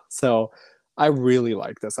 so I really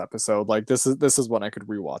like this episode. Like this is one I could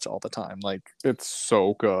rewatch all the time. Like it's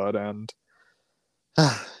so good and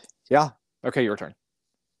yeah. Okay, your turn.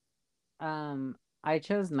 Um, I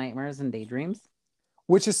chose Nightmares and Daydreams.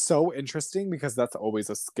 Which is so interesting because that's always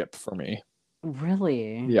a skip for me.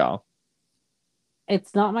 Really? Yeah.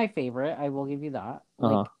 It's not my favorite, I will give you that.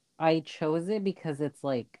 Uh-huh. Like, I chose it because it's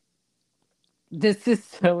like, this is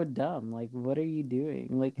so dumb. Like, what are you doing?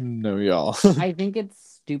 Like, No, y'all. I think it's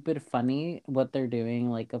stupid funny what they're doing,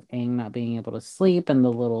 like of Aang not being able to sleep and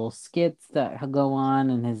the little skits that go on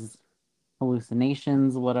and his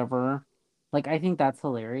hallucinations, whatever. Like, I think that's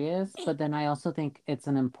hilarious. But then I also think it's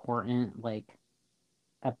an important, like,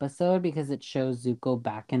 episode because it shows Zuko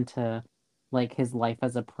back into like his life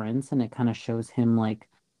as a prince, and it kind of shows him like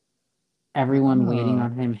everyone waiting Ah,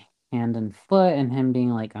 on him hand and foot, and him being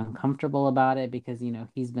like uncomfortable about it because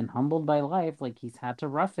he's been humbled by life, like he's had to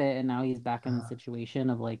rough it, and now he's back in the situation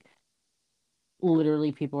of like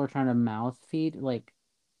literally people are trying to mouth feed like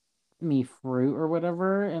me fruit or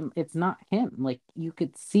whatever, and it's not him. Like you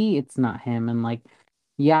could see it's not him, and like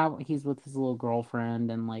yeah, he's with his little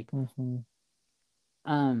girlfriend, and like mhm.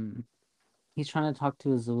 um he's trying to talk to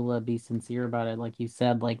Azula, be sincere about it, like you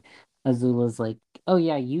said. Like Azula's like, "Oh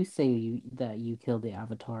yeah, you say that you killed the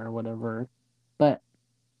Avatar or whatever," but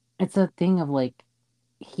it's a thing of like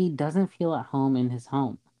he doesn't feel at home in his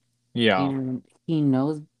home, Yeah. and he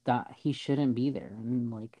knows that he shouldn't be there,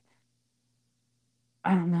 and like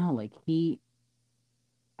I don't know, like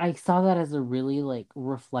I saw that as a really like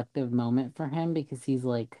reflective moment for him because he's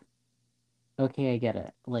like, "Okay, I get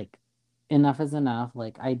it. Like enough is enough.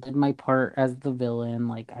 Like I did my part as the villain.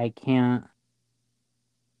 Like I can't."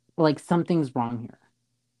 Like something's wrong here,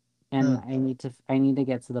 and Huh. I need to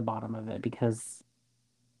get to the bottom of it because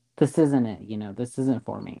this isn't it, this isn't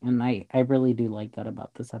for me. And I really do like that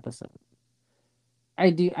about this episode. I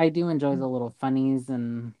do enjoy the little funnies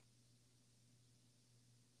and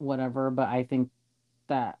whatever, but I think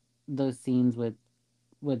that those scenes with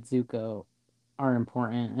Zuko are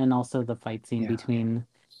important, and also the fight scene Yeah. between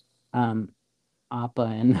um Appa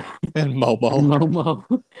and And and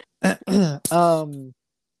Momo. Momo. um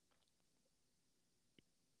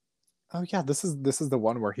oh yeah, this is the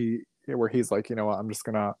one where he's like, you know what, I'm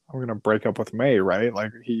gonna break up with May, right?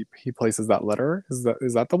 Like he places that letter. Is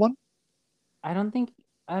that the one? I don't think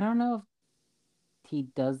I don't know if he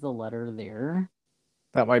does the letter there,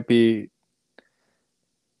 That might be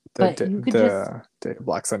but you could just the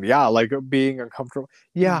Black Sun. Yeah, like being uncomfortable.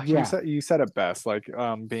 Yeah, you yeah. said it best. Like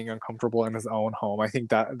being uncomfortable in his own home. I think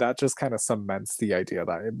that just kind of cements the idea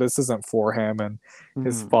that this isn't for him, and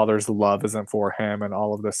his Mhm. father's love isn't for him, and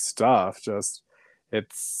all of this stuff. Just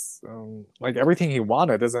it's like everything he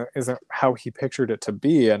wanted isn't how he pictured it to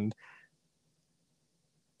be, and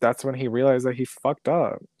that's when he realized that he fucked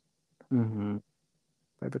up. Mhm.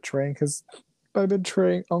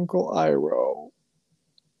 betraying Uncle Iroh.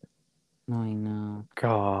 I know.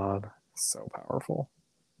 God, so powerful.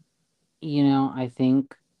 I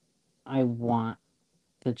think I want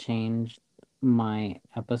to change my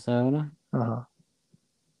episode, Uh-huh.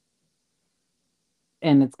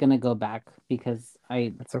 and it's gonna go back because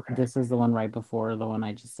That's okay. this is the one right before the one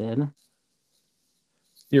I just did.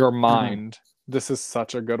 Your Mind. This is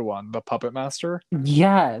such a good one. The Puppet Master.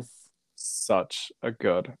 Yes. Such a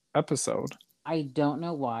good episode. I don't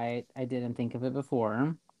know why I didn't think of it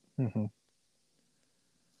before. Mm-hmm.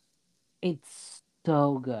 It's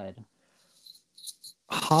so good.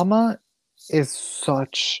 Hama is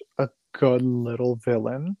such a good little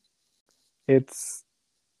villain. It's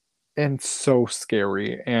and so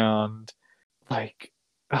scary and like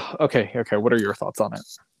okay, what are your thoughts on it?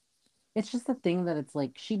 It's just the thing that it's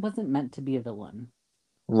like she wasn't meant to be a villain.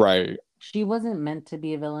 Right. She wasn't meant to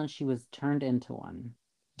be a villain. She was turned into one.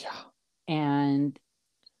 Yeah. And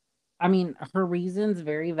I mean, her reason's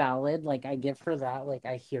very valid. Like, I give her that. Like,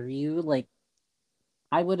 I hear you. Like,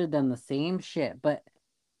 I would have done the same shit. But,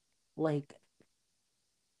 like,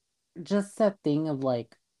 just that thing of,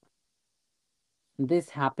 like, this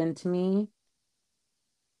happened to me,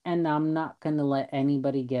 and I'm not going to let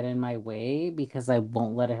anybody get in my way because I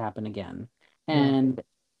won't let it happen again. Yeah. And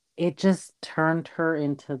it just turned her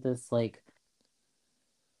into this, like,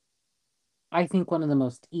 I think one of the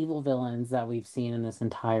most evil villains that we've seen in this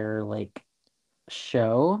entire, like,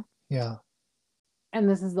 show. Yeah. And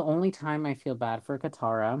this is the only time I feel bad for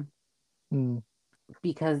Katara Mm.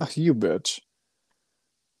 because, You bitch.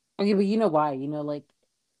 okay, but you know why? Like,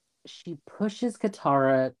 she pushes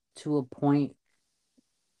Katara to a point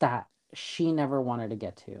that she never wanted to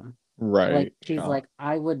get to. Like, Right. she's Yeah. like,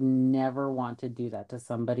 I would never want to do that to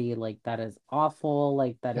somebody. Like, that is awful.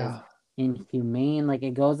 Like, that is Yeah. inhumane. Like,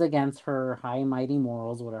 it goes against her high mighty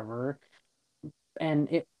morals, whatever.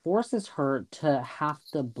 And it forces her to have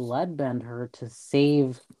to bloodbend her to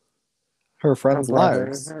save Her her friends' brother,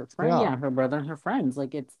 lives. her friend, Yeah. yeah, her brother and her friends.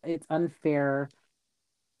 Like, it's unfair.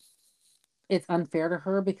 It's unfair to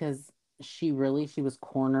her because she was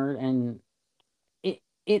cornered, and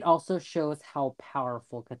it also shows how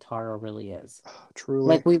powerful Katara really is. Like,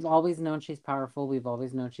 Truly. we've always known she's powerful, we've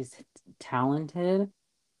always known she's talented,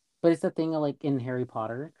 but it's the thing of, like, in Harry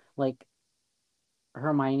Potter, like,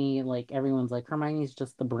 Hermione, like, everyone's like, Hermione's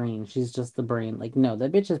just the brain, she's just the brain. Like, no,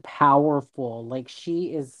 that bitch is powerful. Like,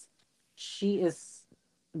 she is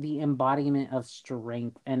the embodiment of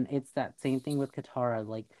strength, and it's that same thing with Katara.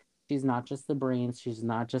 Like, she's not just the brains, she's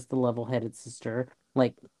not just the level-headed sister.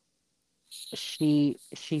 Like,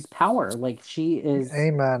 she's power. Like, she is,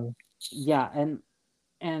 Amen. yeah.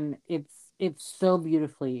 And it's so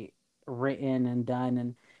beautifully written and done,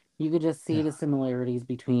 and you could just see Yeah. the similarities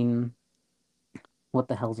between what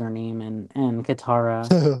the hell's her name and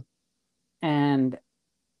Katara, and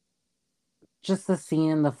just the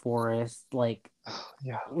scene in the forest, like,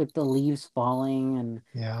 Yeah. with the leaves falling and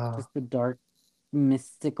Yeah. just the dark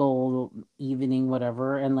mystical evening,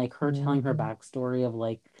 whatever, and like her telling her Mhm. backstory of,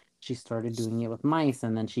 like, she started doing it with mice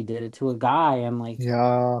and then she did it to a guy, and like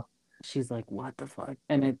Yeah. she's like, what the fuck?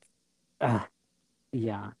 And it's uh,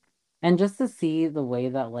 yeah. And just to see the way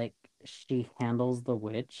that, like, she handles the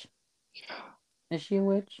witch. Is she a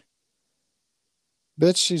witch?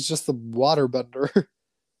 Bitch, she's just the waterbender.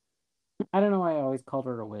 I don't know why I always called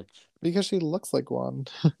her a witch. Because she looks like one.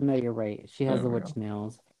 No, you're right. She has There the we witch go.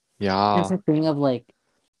 nails. It's Yeah. a thing of, like,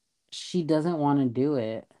 she doesn't want to do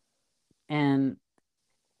it. And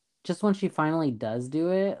just when she finally does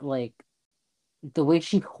do it, like, the way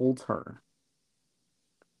she holds her,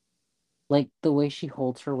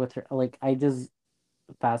 with her, like, I just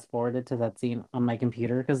fast forwarded to that scene on my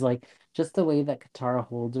computer because, like, just the way that Katara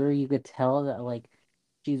holds her, you could tell that, like,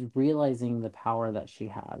 she's realizing the power that she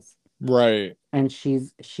has. Right. And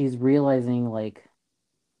she's realizing, like,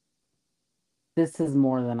 this is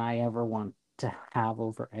more than I ever want to have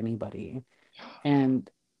over anybody. And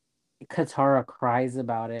Katara cries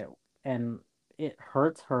about it, and it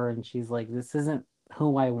hurts her, and she's like, this isn't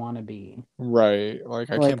who I want to be. Right. Like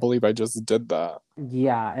I can't Like, believe I just did that.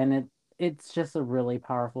 yeah, and it's just a really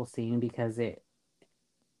powerful scene because it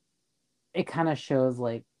kind of shows,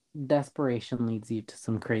 like, desperation leads you to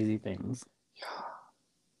some crazy things.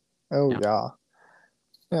 Oh Yeah. yeah.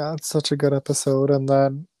 Yeah, it's such a good episode. And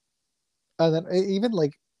then even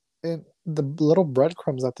like in the little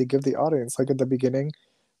breadcrumbs that they give the audience, like at the beginning,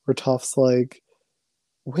 where Toph's like,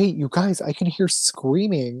 wait, you guys, I can hear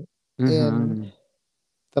screaming in Mm-hmm.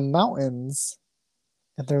 the mountains.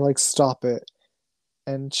 And they're like, stop it.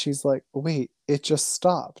 And she's like, wait, it just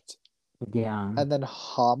stopped. Yeah. and then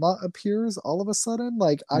Hama appears all of a sudden.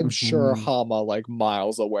 Like, I'm sure Mhm. Hama, like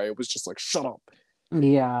miles away, was just like, shut up.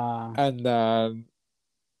 Yeah. And then,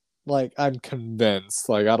 like, I'm convinced,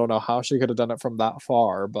 like, I don't know how she could have done it from that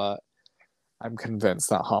far, but I'm convinced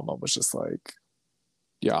that Hama was just like,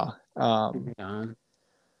 yeah. Yeah.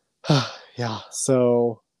 Yeah.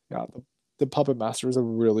 So, yeah, the Puppet Master is a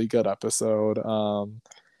really good episode. And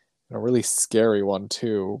a really scary one,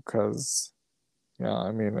 too, because, yeah,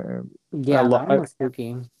 I mean, Yeah, that one was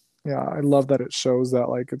spooky. yeah, I love that it shows that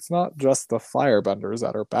like it's not just the firebenders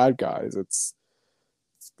that are bad guys, it's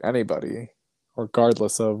anybody,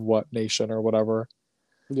 regardless of what nation or whatever.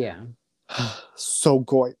 Yeah. So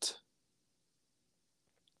good.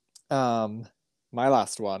 Um my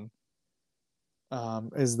last one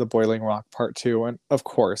is the Boiling Rock Part 2, and of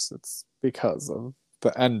course it's because of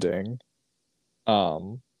the ending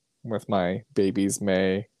um with my babies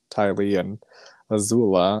May, Tylee, and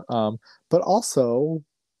Azula. But also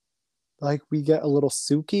like we get a little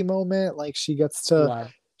Suki moment. Like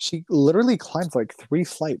Love. she literally climbs like 3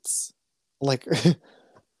 flights, like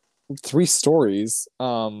 3 stories.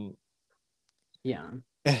 Yeah.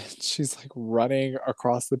 And she's like running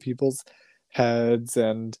across the people's heads,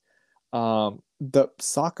 and the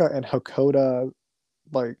Sokka and Hakoda,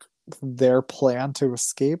 like their plan to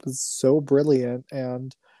escape is so brilliant,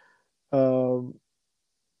 and um,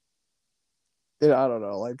 I don't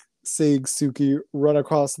know, like seeing Suki run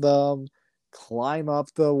across them, climb up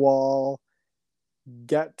the wall,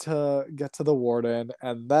 get to the warden,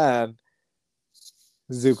 and then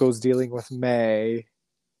Zuko's dealing with May,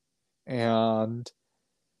 and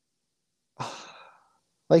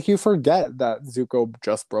like you forget that Zuko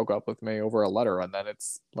just broke up with May over a letter, and then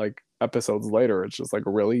it's like episodes later, it's just like,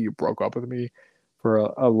 really, you broke up with me for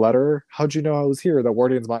a letter? How'd you know I was here? The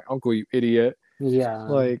warden's my uncle, you idiot. Yeah.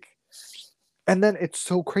 Like, and then it's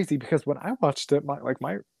so crazy because when I watched it, my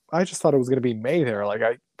I just thought it was gonna be May there. Like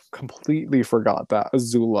I completely forgot that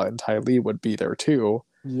Azula and Ty Lee would be there too.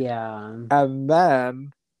 Yeah. And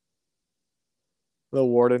then the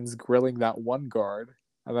warden's grilling that one guard,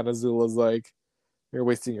 and then Azula's like, "You're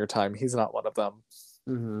wasting your time. He's not one of them."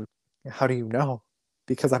 Hmm. How do you know?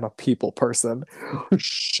 Because I'm a people person.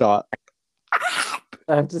 Shut up.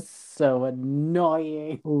 That's just so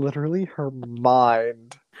annoying. Literally her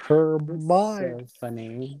mind. Her It's mind. so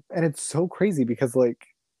funny. And it's so crazy because like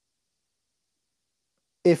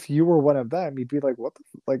if you were one of them, you'd be like,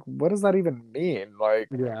 like what does that even mean? Like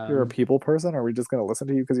Yeah. you're a people person? Are we just gonna listen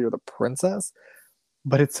to you because you're the princess?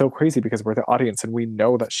 But it's so crazy because we're the audience and we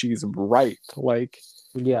know that she's right. Like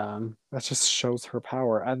Yeah. that just shows her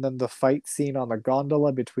power. And then the fight scene on the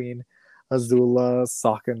gondola between Azula,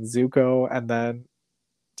 Sokka, and Zuko, and then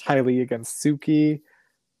Tylee against Suki.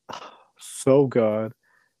 So good.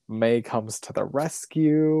 May comes to the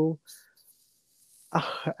rescue.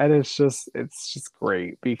 And it's just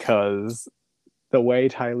great because the way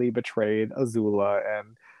Tylee betrayed Azula,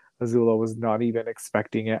 and Azula was not even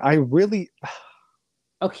expecting it. I really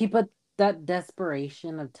Okay, but that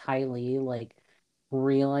desperation of Ty Lee, like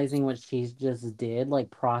realizing what she's just did, like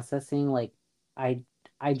processing, like I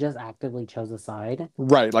I just actively chose a side.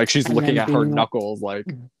 right, like she's And looking then at her being like, knuckles like,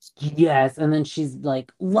 yes, and then she's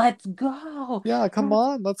like, let's go. yeah, come That's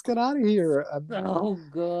on, let's get out of here. so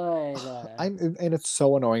good. And it's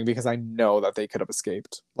so annoying because I know that they could have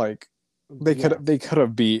escaped. Like Yes. they could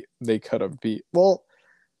have beat, well,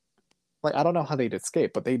 like I don't know how they'd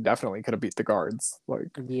escape, but they definitely could have beat the guards.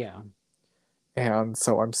 Like, Yeah. and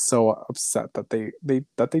so I'm so upset that they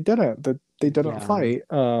didn't Yeah. fight.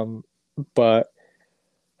 But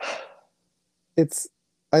it's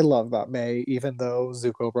I love that May, even though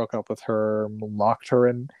Zuko broke up with her, locked her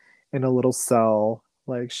in a little cell,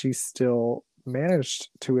 like she still managed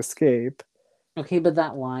to escape. Okay, but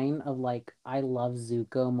that line of like, I love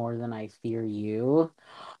Zuko more than I fear you,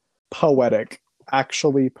 Poetic,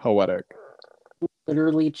 actually poetic.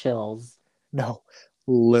 literally chills. No,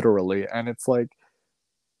 literally, and it's like,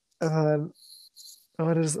 uh,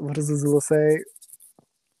 what does Azula say?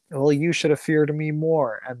 Well, you should have feared me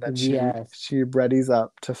more. And then Yes. she readies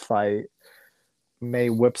up to fight. May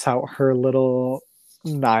whips out her little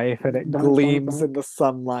knife and it Donk, donk, gleams donk. in the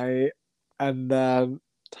sunlight. And then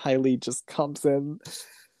Tylee just comes in,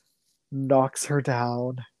 knocks her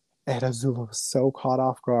down, and Azula was so caught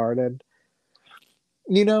off guard. And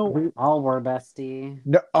you know, We all were bestie.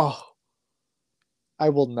 no, oh, I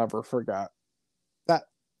will never forget that.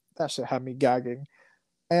 That shit had me gagging.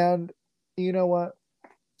 And you know what?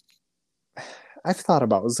 I've thought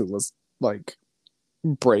about Azula's like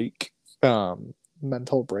break,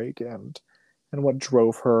 mental break, and what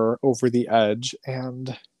drove her over the edge.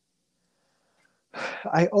 And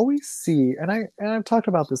I always see, and I've talked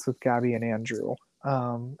about this with Gabby and Andrew,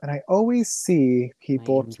 and I always see My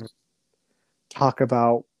people Andrew. talk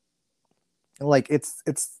about like it's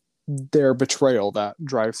their betrayal that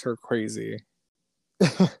drives her crazy.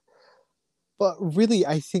 But really,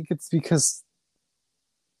 I think it's because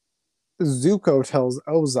Zuko tells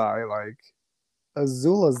Ozai like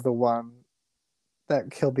Azula's the one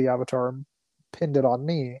that killed the Avatar and pinned it on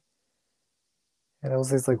me. And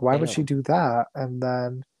Ozai's like, why would she Betrayal. do that? And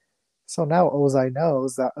then so now Ozai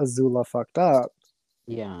knows that Azula fucked up.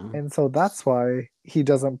 Yeah. And so that's why he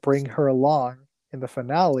doesn't bring her along in the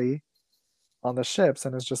finale on the ships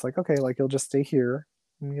and is just like, okay, like you'll just stay here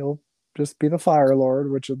and you'll just be the Fire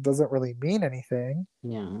Lord, which it doesn't really mean anything.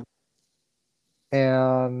 Yeah.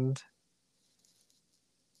 And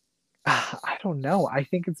I don't know. I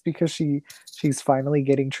think it's because she's finally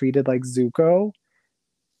getting treated like Zuko.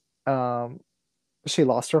 Um, she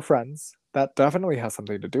lost her friends. That definitely has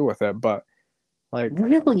something to do with it. But like,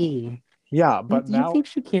 Really? yeah, Wait, but do you now, think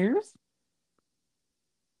she cares?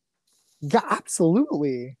 yeah,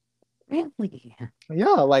 absolutely. Really? Yeah,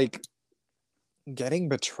 like getting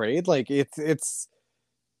betrayed, like it's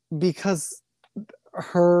because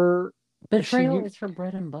her Betrayal she is her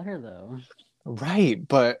bread and butter, though. right,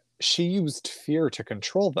 but she used fear to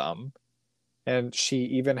control them. And she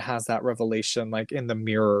even has that revelation like in the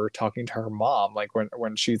mirror talking to her mom, like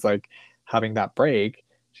when she's like having that break,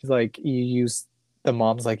 she's like, you use the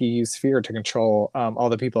mom's like you use fear to control all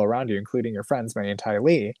the people around you, including your friends, Mei and Tai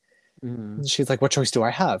Lee. Mm. And she's like, what choice do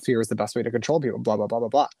I have? Fear is the best way to control people, blah blah blah blah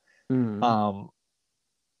blah. Mm. Um,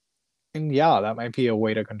 and yeah, that might be a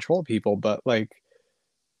way to control people, but like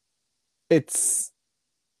it's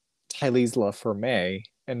Tai Lee's love for Mei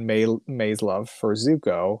and Mei's love for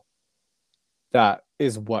Zuko that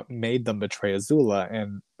is what made them betray Azula,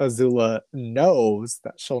 and Azula knows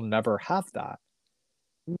that she'll never have that.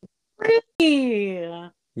 Really?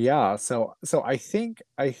 Yeah, so I think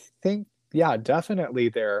yeah, definitely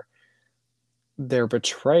their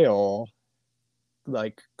betrayal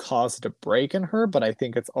like caused a break in her, but I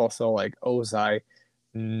think it's also like Ozai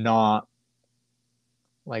not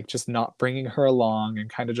like just not bringing her along and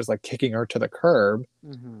kind of just like kicking her to the curb.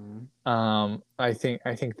 Mm-hmm. I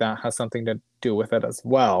think that has something to do with it as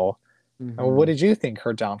well. What Mm-hmm. did you think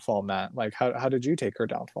her downfall meant? Like how did you take her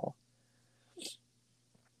downfall?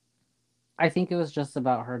 I think it was just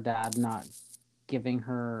about her dad not giving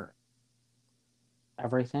her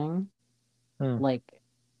everything. Hmm. Like,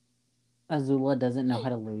 Azula doesn't know how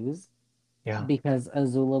to lose Yeah. because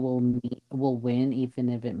Azula will win even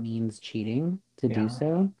if it means cheating to do Yeah.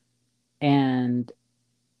 so. And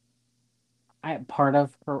part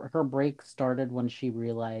of her break started when she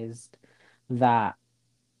realized that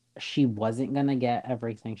she wasn't gonna get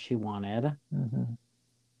everything she wanted, Hmm.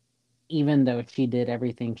 even though she did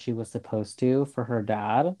everything she was supposed to for her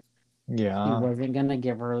dad. She Yeah. wasn't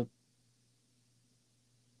gonna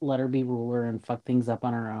let her be ruler and fuck things up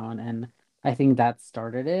on her own. And I think that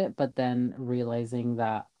started it. But then realizing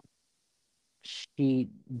that she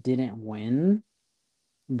didn't win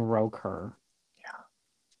broke her.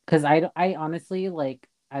 Because I honestly, like,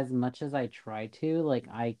 as much as I try to, like,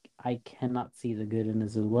 I cannot see the good in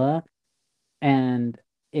Azula. And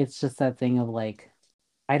it's just that thing of like,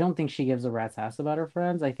 I don't think she gives a rat's ass about her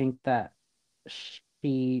friends. I think that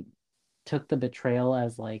she took the betrayal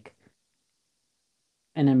as like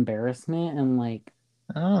an embarrassment and like,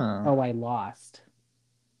 Oh. oh, I lost.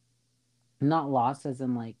 Not lost as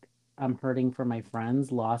in like I'm hurting for my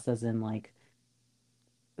friends, lost as in like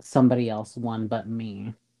somebody else won but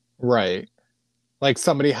me. Right. Like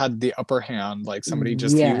somebody had the upper hand, like somebody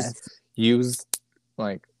just Yes. used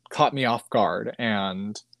like caught me off guard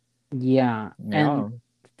and Yeah. yeah. And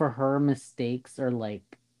for her mistakes are like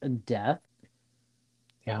death.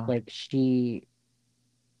 Yeah. Like she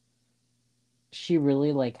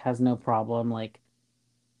really like has no problem like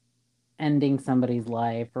ending somebody's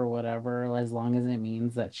life or whatever as long as it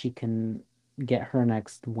means that she can get her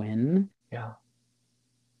next win. Yeah.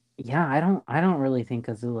 Yeah, I don't really think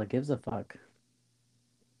Azula gives a fuck.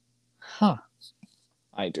 Huh.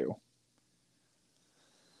 I do.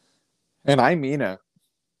 And I mean it.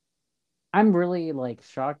 I'm really like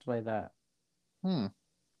shocked by that Hmm.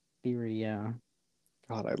 theory, yeah.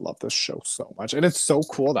 God, I love this show so much. And it's so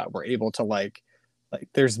cool that we're able to like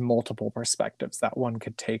there's multiple perspectives that one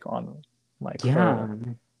could take on like Yeah.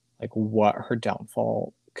 her like what her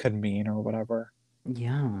downfall could mean or whatever.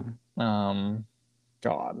 Yeah. Um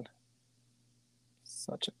God,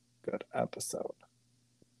 such a good episode.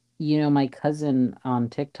 My cousin on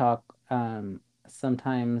TikTok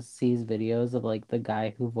sometimes sees videos of like the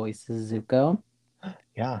guy who voices Zuko.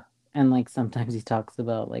 Yeah. And like sometimes he talks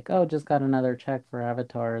about like, oh, just got another check for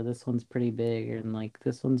Avatar. This one's pretty big, and like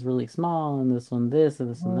this one's really small, and this one this and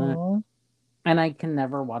this and that. Aw. And I can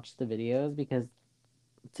never watch the videos because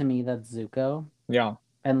to me that's Zuko Yeah,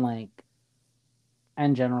 and like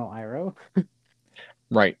and General Iroh.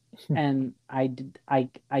 right. And I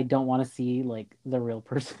don't want to see like the real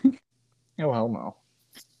person. Oh, hell no.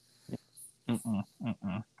 Mm-mm,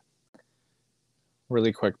 mm-mm.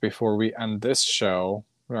 Really quick before we end this show,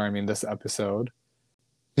 or I mean this episode,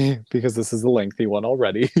 because this is a lengthy one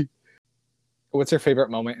already. What's your favorite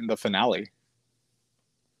moment in the finale?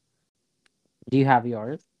 Do you have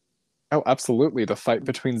yours? Oh, absolutely. The fight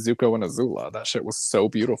between Zuko and Azula. That shit was so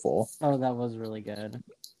beautiful. Oh, that was really good.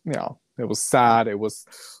 Yeah. It was sad. It was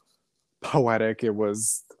poetic. It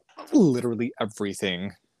was literally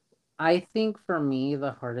everything. I think for me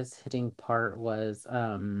the hardest hitting part was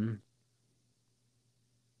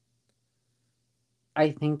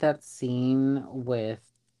I think that scene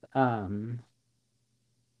um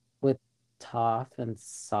with Toph and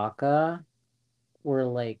Sokka where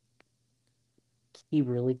like he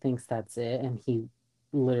really thinks that's it and he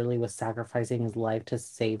literally was sacrificing his life to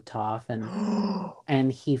save Toph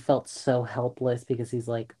and he felt so helpless because he's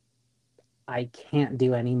like I can't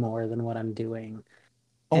do any more than what I'm doing.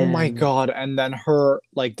 Oh my And god. And then her,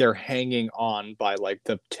 like, they're hanging on by, like,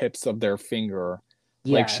 the tips of their finger.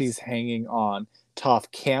 Like, she's yes, hanging on. Toph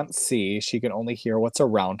can't see. She can only hear what's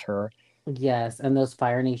around her. yes, and those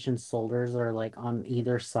Fire Nation soldiers are like on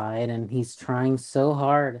either side and he's trying so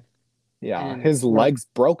hard Yeah. and His like leg's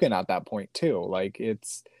broken at that point, too. Like,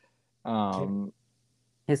 it's, um,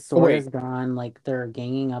 his oh, sword is wait. gone, like they're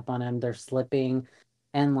ganging up on him, they're slipping,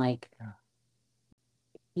 and like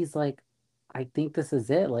he's like, I think this is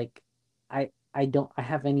it. Like, I don't I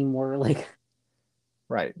have any more like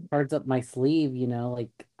Right. cards up my sleeve, like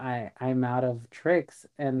I'm out of tricks.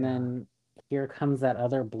 And Yeah. then here comes that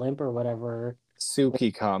other blimp or whatever with,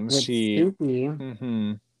 Suki comes. with She, Suki,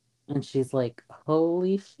 mm-hmm. and she's like,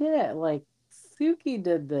 holy shit, like Suki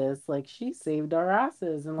did this, like she saved our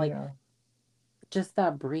asses, and like Yeah. just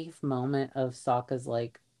that brief moment of Sokka's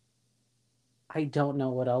like, I don't know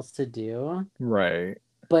what else to do, Right.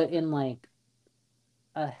 but in like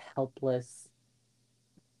a helpless,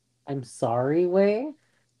 I'm sorry way.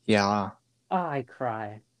 Yeah. Oh, I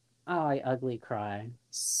cry. Oh, I ugly cry.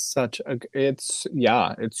 It's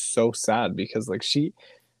so sad because, like,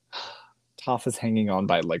 Toph is hanging on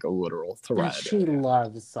by, like, a literal And thread. she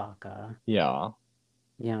loves Sokka. Yeah.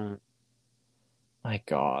 Yeah. My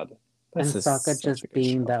God. And This is Sokka such a just good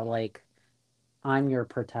being show. that, like, I'm your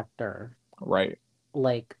protector. Right.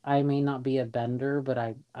 Like, I may not be a bender, but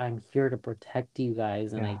I'm here to protect you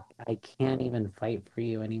guys, and Yeah. I can't even fight for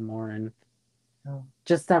you anymore. And Yeah.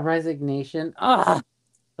 just that resignation. Ah,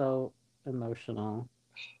 so emotional.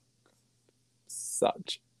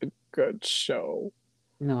 Such a good show.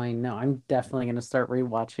 No, I know. I'm definitely gonna start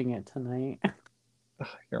rewatching it tonight.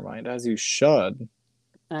 Your mind, as you should.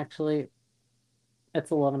 Actually,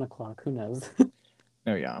 it's 11 o'clock. Who knows?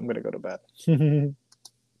 Oh, yeah, I'm gonna go to bed.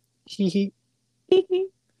 Hee hee.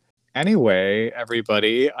 Anyway,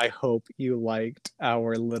 everybody, I hope you liked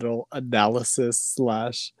our little analysis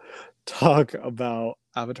slash talk about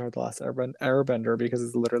Avatar: The Last Airbender because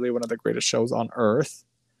it's literally one of the greatest shows on Earth.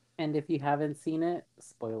 And if you haven't seen it,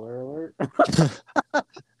 spoiler alert.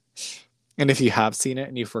 And if you have seen it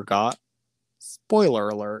and you forgot, spoiler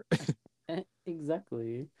alert.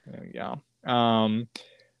 Exactly. Yeah.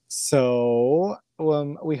 So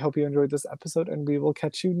we hope you enjoyed this episode and we will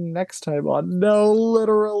catch you next time on No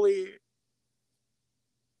Literally.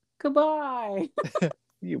 Goodbye.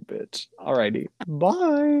 You bitch. Alrighty.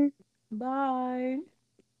 Bye. Bye.